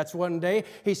servant. That's one day,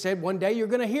 He said, one day you're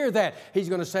going to hear that. He's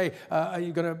going to say,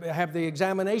 you're going to have the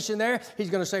examination there.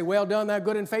 He's going to say, well done, thou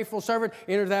good and faithful servant.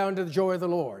 Enter thou into the joy of the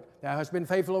Lord. Thou hast been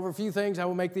faithful over a few things. I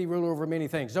will make thee ruler over many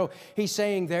things. So He's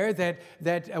saying there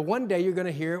that one day you're going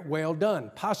to hear, well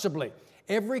done, possibly.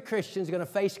 Every Christian is going to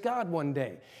face God one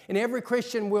day. And every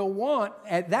Christian will want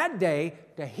at that day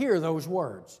to hear those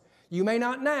words. You may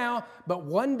not now, but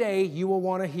one day you will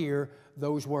want to hear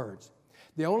those words.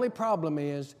 The only problem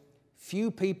is few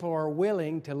people are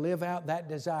willing to live out that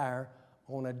desire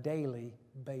on a daily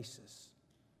basis.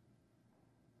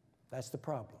 That's the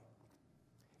problem.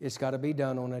 It's got to be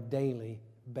done on a daily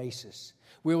basis.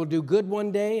 We will do good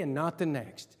one day and not the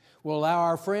next. We'll allow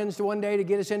our friends to one day to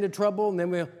get us into trouble, and then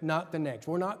we'll not the next.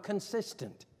 We're not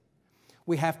consistent.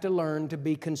 We have to learn to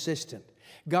be consistent.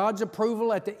 God's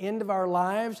approval at the end of our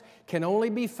lives can only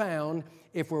be found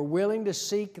if we're willing to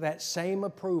seek that same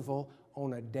approval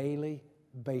on a daily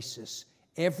basis.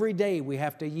 Every day we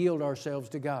have to yield ourselves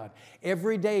to God.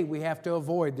 Every day we have to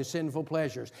avoid the sinful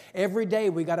pleasures. Every day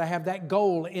we got to have that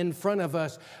goal in front of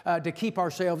us to keep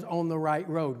ourselves on the right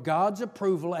road. God's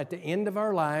approval at the end of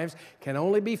our lives can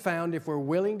only be found if we're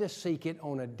willing to seek it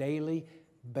on a daily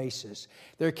basis.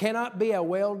 There cannot be a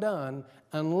well done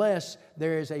unless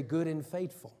there is a good and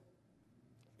faithful.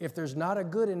 If there's not a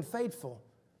good and faithful,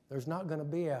 there's not going to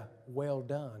be a well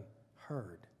done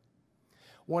heard.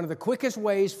 One of the quickest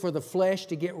ways for the flesh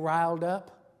to get riled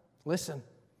up, listen,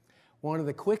 one of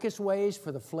the quickest ways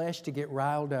for the flesh to get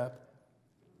riled up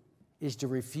is to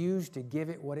refuse to give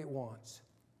it what it wants.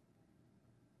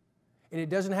 And it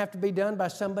doesn't have to be done by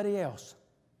somebody else.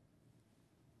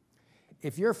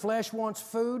 If your flesh wants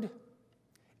food,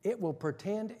 it will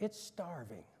pretend it's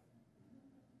starving.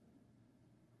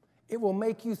 It will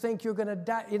make you think you're going to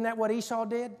die. Isn't that what Esau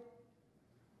did?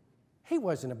 He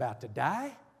wasn't about to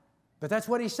die. But that's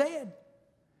what he said.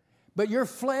 But your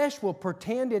flesh will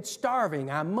pretend it's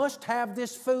starving. I must have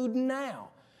this food now.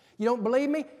 You don't believe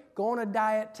me? Go on a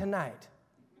diet tonight.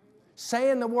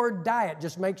 Saying the word diet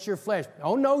just makes your flesh,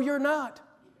 oh, no, you're not.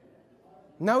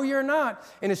 No, you're not.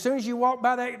 And as soon as you walk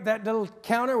by that little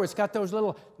counter where it's got those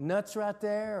little nuts right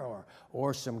there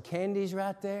or some candies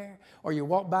right there, or you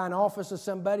walk by an office of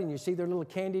somebody and you see their little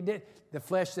candy dish, the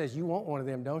flesh says, you want one of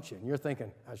them, don't you? And you're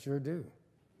thinking, I sure do.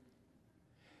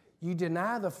 You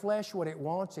deny the flesh what it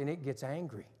wants and it gets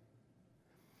angry.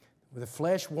 The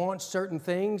flesh wants certain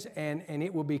things and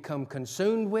it will become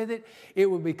consumed with it. It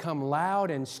will become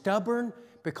loud and stubborn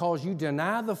because you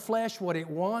deny the flesh what it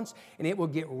wants, and it will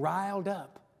get riled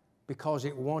up because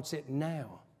it wants it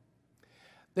now.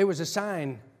 There was a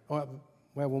sign, well,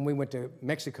 when we went to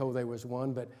Mexico there was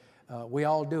one, but we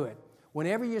all do it.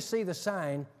 Whenever you see the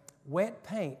sign, wet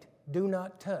paint, do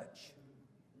not touch.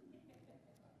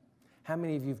 How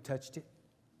many of you have touched it?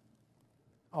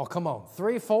 Oh, come on.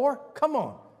 3, 4? Come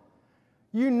on.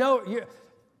 You know,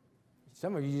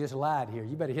 some of you just lied here.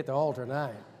 You better hit the altar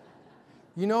tonight.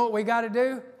 You know what we got to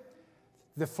do?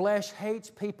 The flesh hates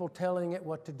people telling it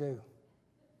what to do.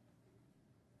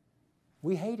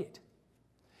 We hate it.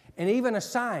 And even a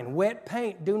sign, wet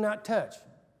paint, do not touch.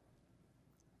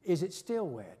 Is it still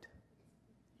wet?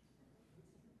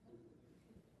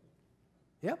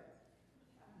 Yep.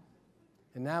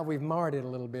 And now we've marred it a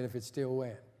little bit if it's still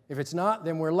wet. If it's not,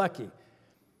 then we're lucky.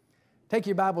 Take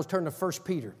your Bibles, turn to 1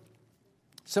 Peter.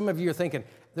 Some of you are thinking,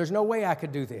 there's no way I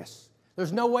could do this.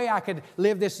 There's no way I could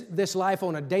live this life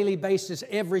on a daily basis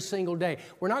every single day.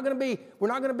 We're not going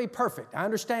to be perfect. I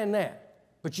understand that.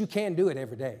 But you can do it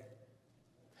every day.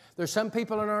 There's some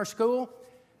people in our school,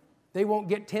 they won't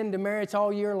get 10 demerits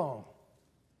all year long.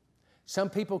 Some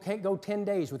people can't go 10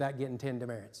 days without getting 10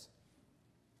 demerits.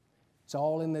 It's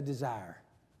all in the desire.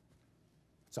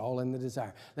 It's all in the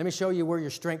desire. Let me show you where your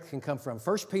strength can come from.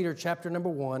 1 Peter chapter number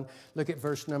 1, look at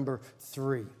verse number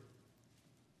 3.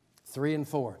 3 and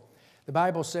 4. The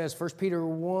Bible says, 1 Peter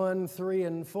 1, 3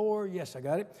 and 4, yes, I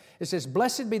got it. It says,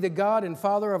 Blessed be the God and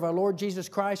Father of our Lord Jesus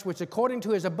Christ, which according to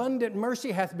His abundant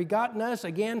mercy hath begotten us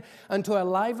again unto a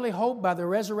lively hope by the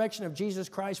resurrection of Jesus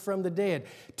Christ from the dead,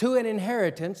 to an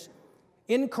inheritance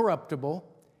incorruptible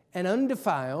and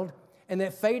undefiled, and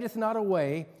that fadeth not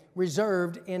away,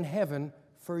 reserved in heaven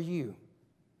for you.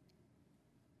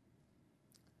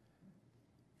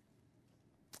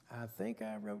 I think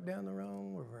I wrote down the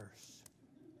wrong verse.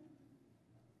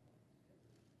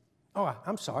 Oh,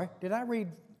 I'm sorry. Did I read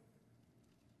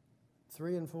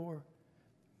 3 and 4?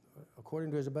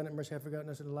 According to His abundant mercy, I have forgotten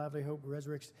us in the lively hope of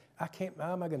resurrection. I can't,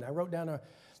 oh my goodness, I wrote down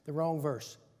the wrong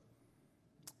verse.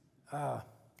 I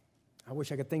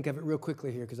wish I could think of it real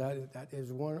quickly here because that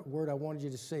is one word I wanted you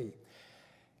to see.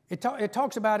 It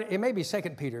talks about, it may be 2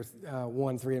 Peter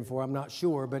 1, 3, and 4, I'm not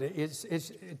sure, but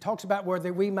it talks about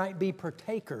whether we might be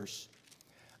partakers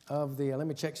of the, let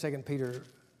me check 2 Peter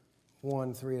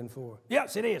 1, 3, and 4.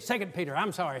 Yes, it is. 2 Peter.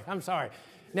 I'm sorry.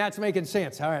 Now it's making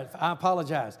sense. All right, I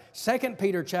apologize. 2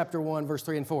 Peter chapter 1, verse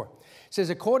 3 and 4. It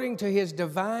says, According to His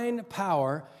divine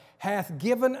power hath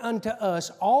given unto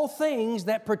us all things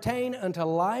that pertain unto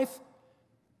life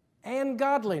and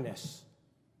godliness.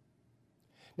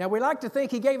 Now, we like to think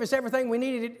He gave us everything we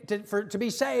needed to be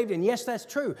saved, and yes, that's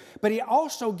true. But He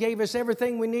also gave us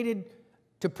everything we needed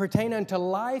to pertain unto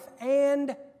life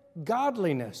and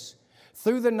godliness.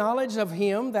 through the knowledge of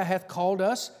him that hath called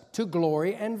us to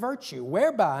glory and virtue,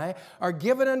 whereby are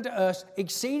given unto us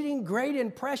exceeding great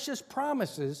and precious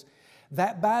promises,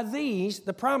 that by these,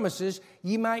 the promises,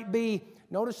 ye might be,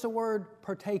 notice the word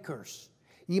partakers,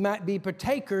 ye might be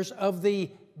partakers of the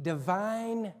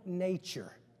divine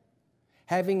nature,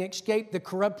 having escaped the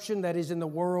corruption that is in the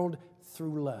world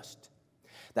through lust.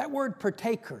 That word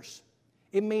partakers,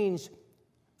 it means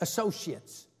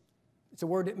associates. It's a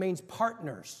word that means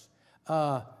partners,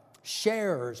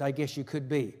 sharers, I guess you could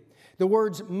be. The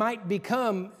words might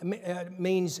become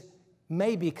means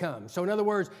may become. So in other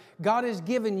words, God has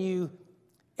given you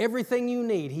everything you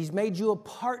need. He's made you a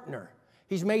partner.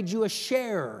 He's made you a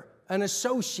sharer, an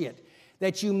associate,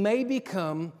 that you may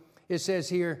become, it says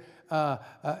here,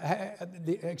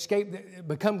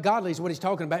 become godly is what he's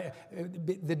talking about.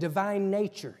 The divine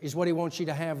nature is what he wants you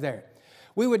to have there.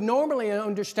 We would normally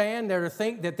understand or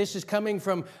think that this is coming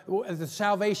from the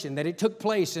salvation, that it took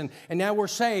place and now we're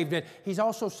saved. That he's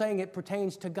also saying it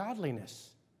pertains to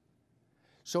godliness.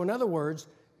 So in other words,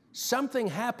 something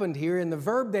happened here in the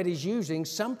verb that he's using,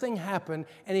 something happened,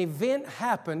 an event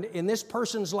happened in this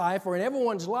person's life or in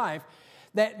everyone's life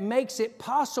that makes it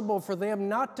possible for them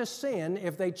not to sin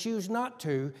if they choose not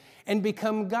to and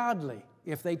become godly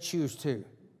if they choose to.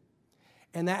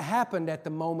 And that happened at the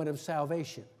moment of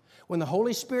salvation. When the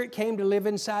Holy Spirit came to live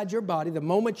inside your body, the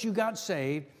moment you got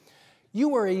saved, you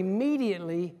were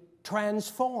immediately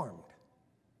transformed.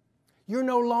 You're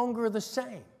no longer the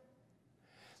same.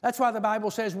 That's why the Bible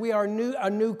says we are a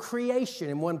new creation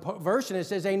in one verse, and it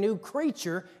says a new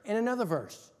creature in another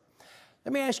verse.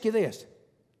 Let me ask you this.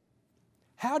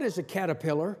 How does a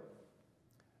caterpillar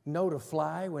know to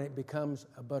fly when it becomes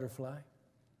a butterfly?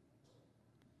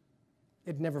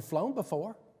 It'd never flown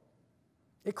before.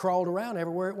 It crawled around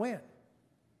everywhere it went.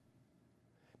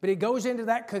 But it goes into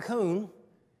that cocoon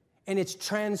and it's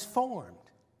transformed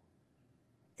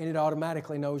and it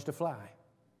automatically knows to fly.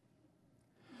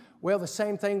 Well, the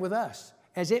same thing with us.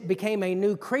 As it became a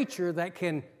new creature that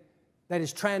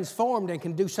is transformed and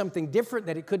can do something different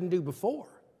that it couldn't do before.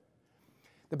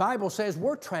 The Bible says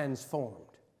we're transformed.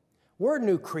 We're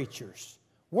new creatures.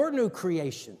 We're new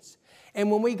creations. And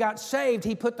when we got saved,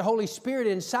 he put the Holy Spirit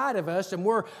inside of us, and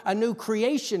we're a new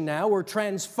creation now. We're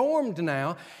transformed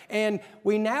now, and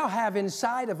we now have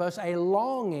inside of us a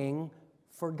longing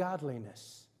for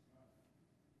godliness.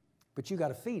 But you got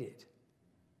to feed it.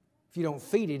 If you don't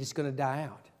feed it, it's going to die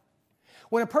out.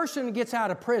 When a person gets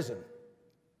out of prison,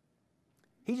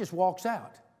 he just walks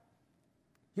out.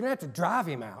 You don't have to drive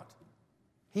him out.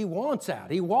 He wants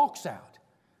out. He walks out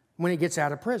when he gets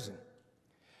out of prison.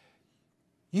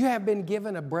 You have been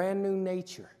given a brand new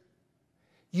nature.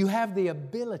 You have the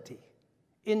ability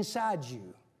inside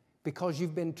you because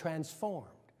you've been transformed.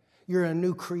 You're a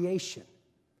new creation.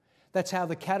 That's how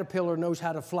the caterpillar knows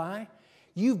how to fly.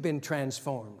 You've been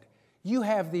transformed. You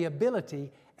have the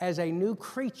ability as a new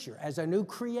creature, as a new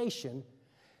creation,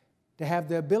 to have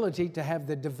the ability to have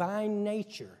the divine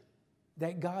nature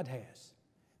that God has.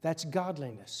 That's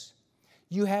godliness.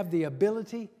 You have the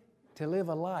ability to live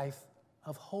a life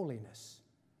of holiness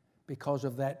because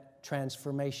of that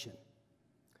transformation.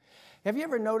 Have you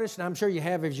ever noticed, and I'm sure you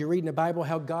have as you're reading the Bible,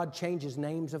 how God changes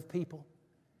names of people?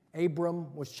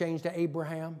 Abram was changed to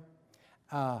Abraham.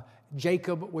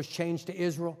 Jacob was changed to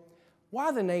Israel.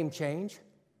 Why the name change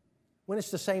when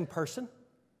it's the same person?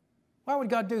 Why would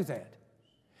God do that?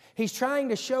 He's trying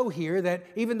to show here that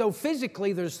even though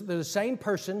physically they're the same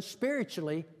person,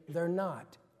 spiritually they're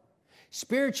not.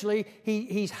 Spiritually,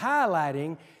 he's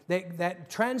highlighting that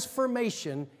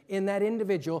transformation in that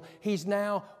individual. He's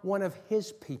now one of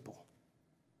his people.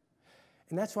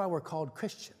 And that's why we're called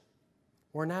Christian.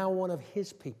 We're now one of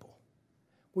his people.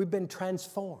 We've been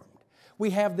transformed. We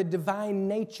have the divine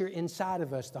nature inside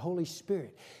of us, the Holy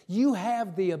Spirit. You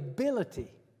have the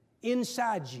ability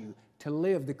inside you to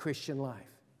live the Christian life.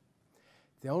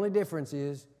 The only difference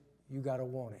is you got to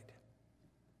want it.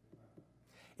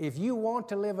 If you want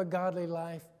to live a godly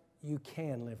life, you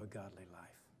can live a godly life.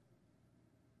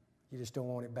 You just don't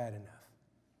want it bad enough.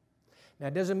 Now,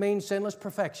 it doesn't mean sinless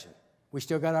perfection. We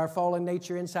still got our fallen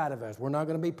nature inside of us. We're not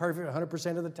going to be perfect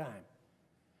 100% of the time.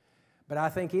 But I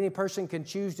think any person can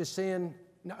choose to sin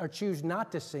or choose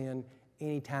not to sin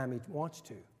anytime he wants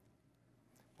to.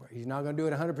 He's not going to do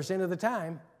it 100% of the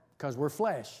time because we're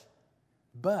flesh.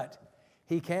 But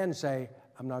he can say,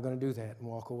 I'm not going to do that and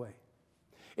walk away.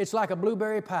 It's like a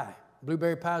blueberry pie.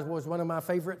 Blueberry pie was one of my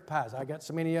favorite pies. I got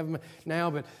so many of them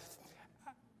now, but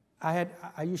I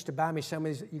used to buy me some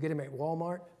of these. You get them at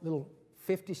Walmart, little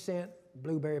 50-cent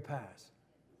blueberry pies.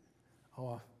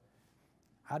 Oh,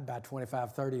 I'd buy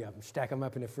 25, 30 of them, stack them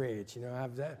up in the fridge. You know,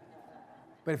 have that.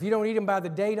 But if you don't eat them by the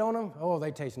date on them, oh,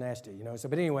 they taste nasty, you know. So,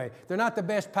 but anyway, they're not the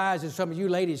best pies that some of you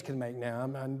ladies can make now,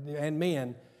 and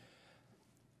men.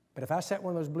 But if I set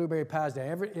one of those blueberry pies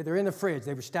down, they're in the fridge,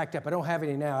 they were stacked up. I don't have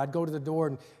any now. I'd go to the door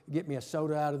and get me a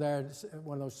soda out of there,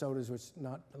 one of those sodas with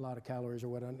not a lot of calories or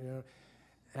whatever, you know.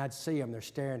 And I'd see them, they're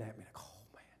staring at me, like, oh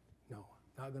man, no,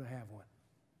 not going to have one.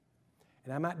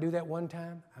 And I might do that one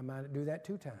time, I might do that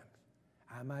 2 times.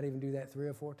 I might even do that 3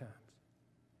 or 4 times.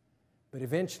 But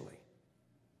eventually,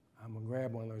 I'm going to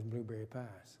grab one of those blueberry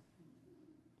pies,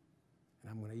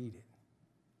 and I'm going to eat it.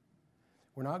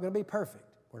 We're not going to be perfect.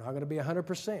 We're not going to be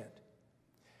 100%.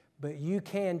 But you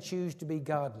can choose to be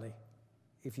godly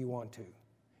if you want to.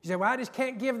 You say, well, I just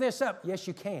can't give this up. Yes,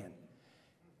 you can.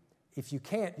 If you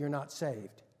can't, you're not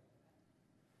saved.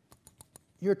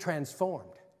 You're transformed.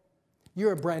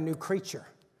 You're a brand new creature,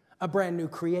 a brand new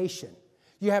creation.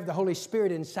 You have the Holy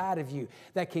Spirit inside of you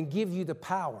that can give you the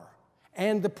power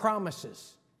and the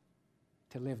promises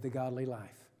to live the godly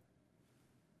life.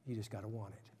 You just got to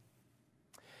want it.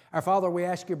 Our Father, we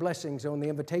ask your blessings on the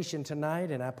invitation tonight,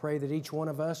 and I pray that each one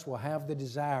of us will have the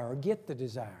desire or get the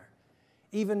desire,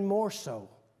 even more so.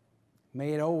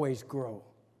 May it always grow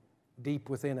deep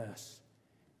within us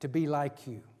to be like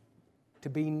you, to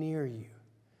be near you.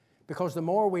 Because the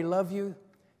more we love you,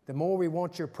 the more we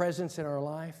want your presence in our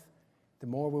life, the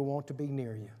more we want to be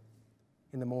near you,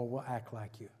 and the more we'll act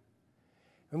like you.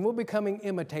 And we're becoming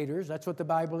imitators. That's what the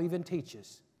Bible even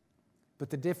teaches. But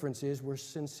the difference is we're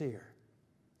sincere.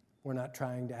 We're not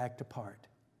trying to act a part.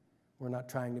 We're not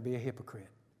trying to be a hypocrite.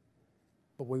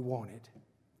 But we want it.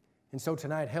 And so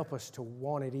tonight, help us to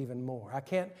want it even more. I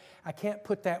can't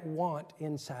put that want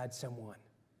inside someone.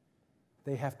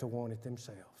 They have to want it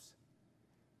themselves.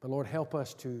 But Lord, help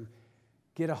us to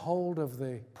get a hold of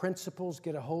the principles,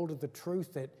 get a hold of the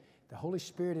truth that the Holy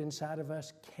Spirit inside of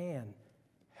us can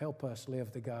help us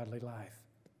live the godly life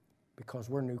because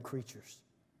we're new creatures.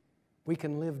 We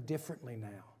can live differently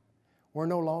now. We're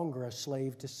no longer a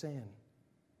slave to sin.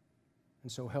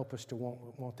 And so help us to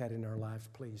want that in our lives,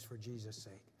 please, for Jesus'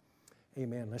 sake.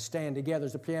 Amen. Let's stand together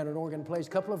as the piano and organ plays a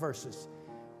couple of verses.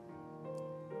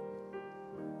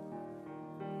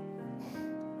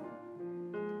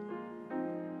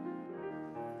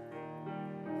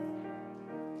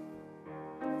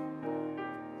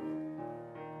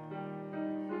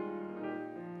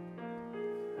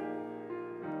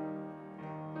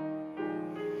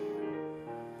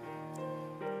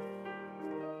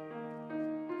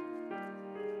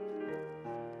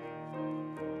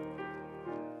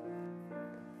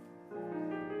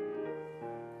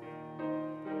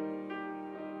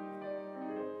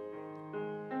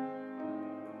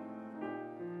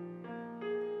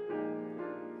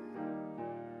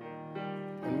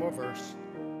 One more verse.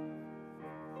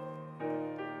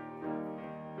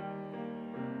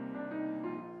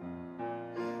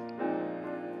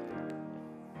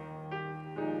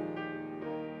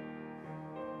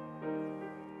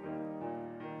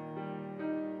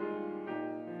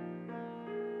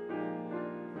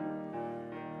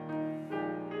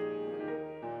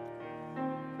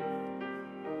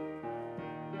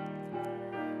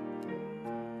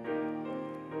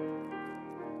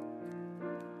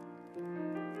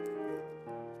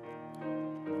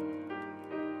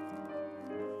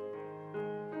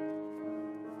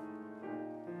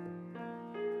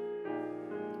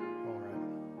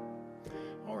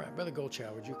 Brother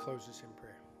Goldchild, would you close us in prayer?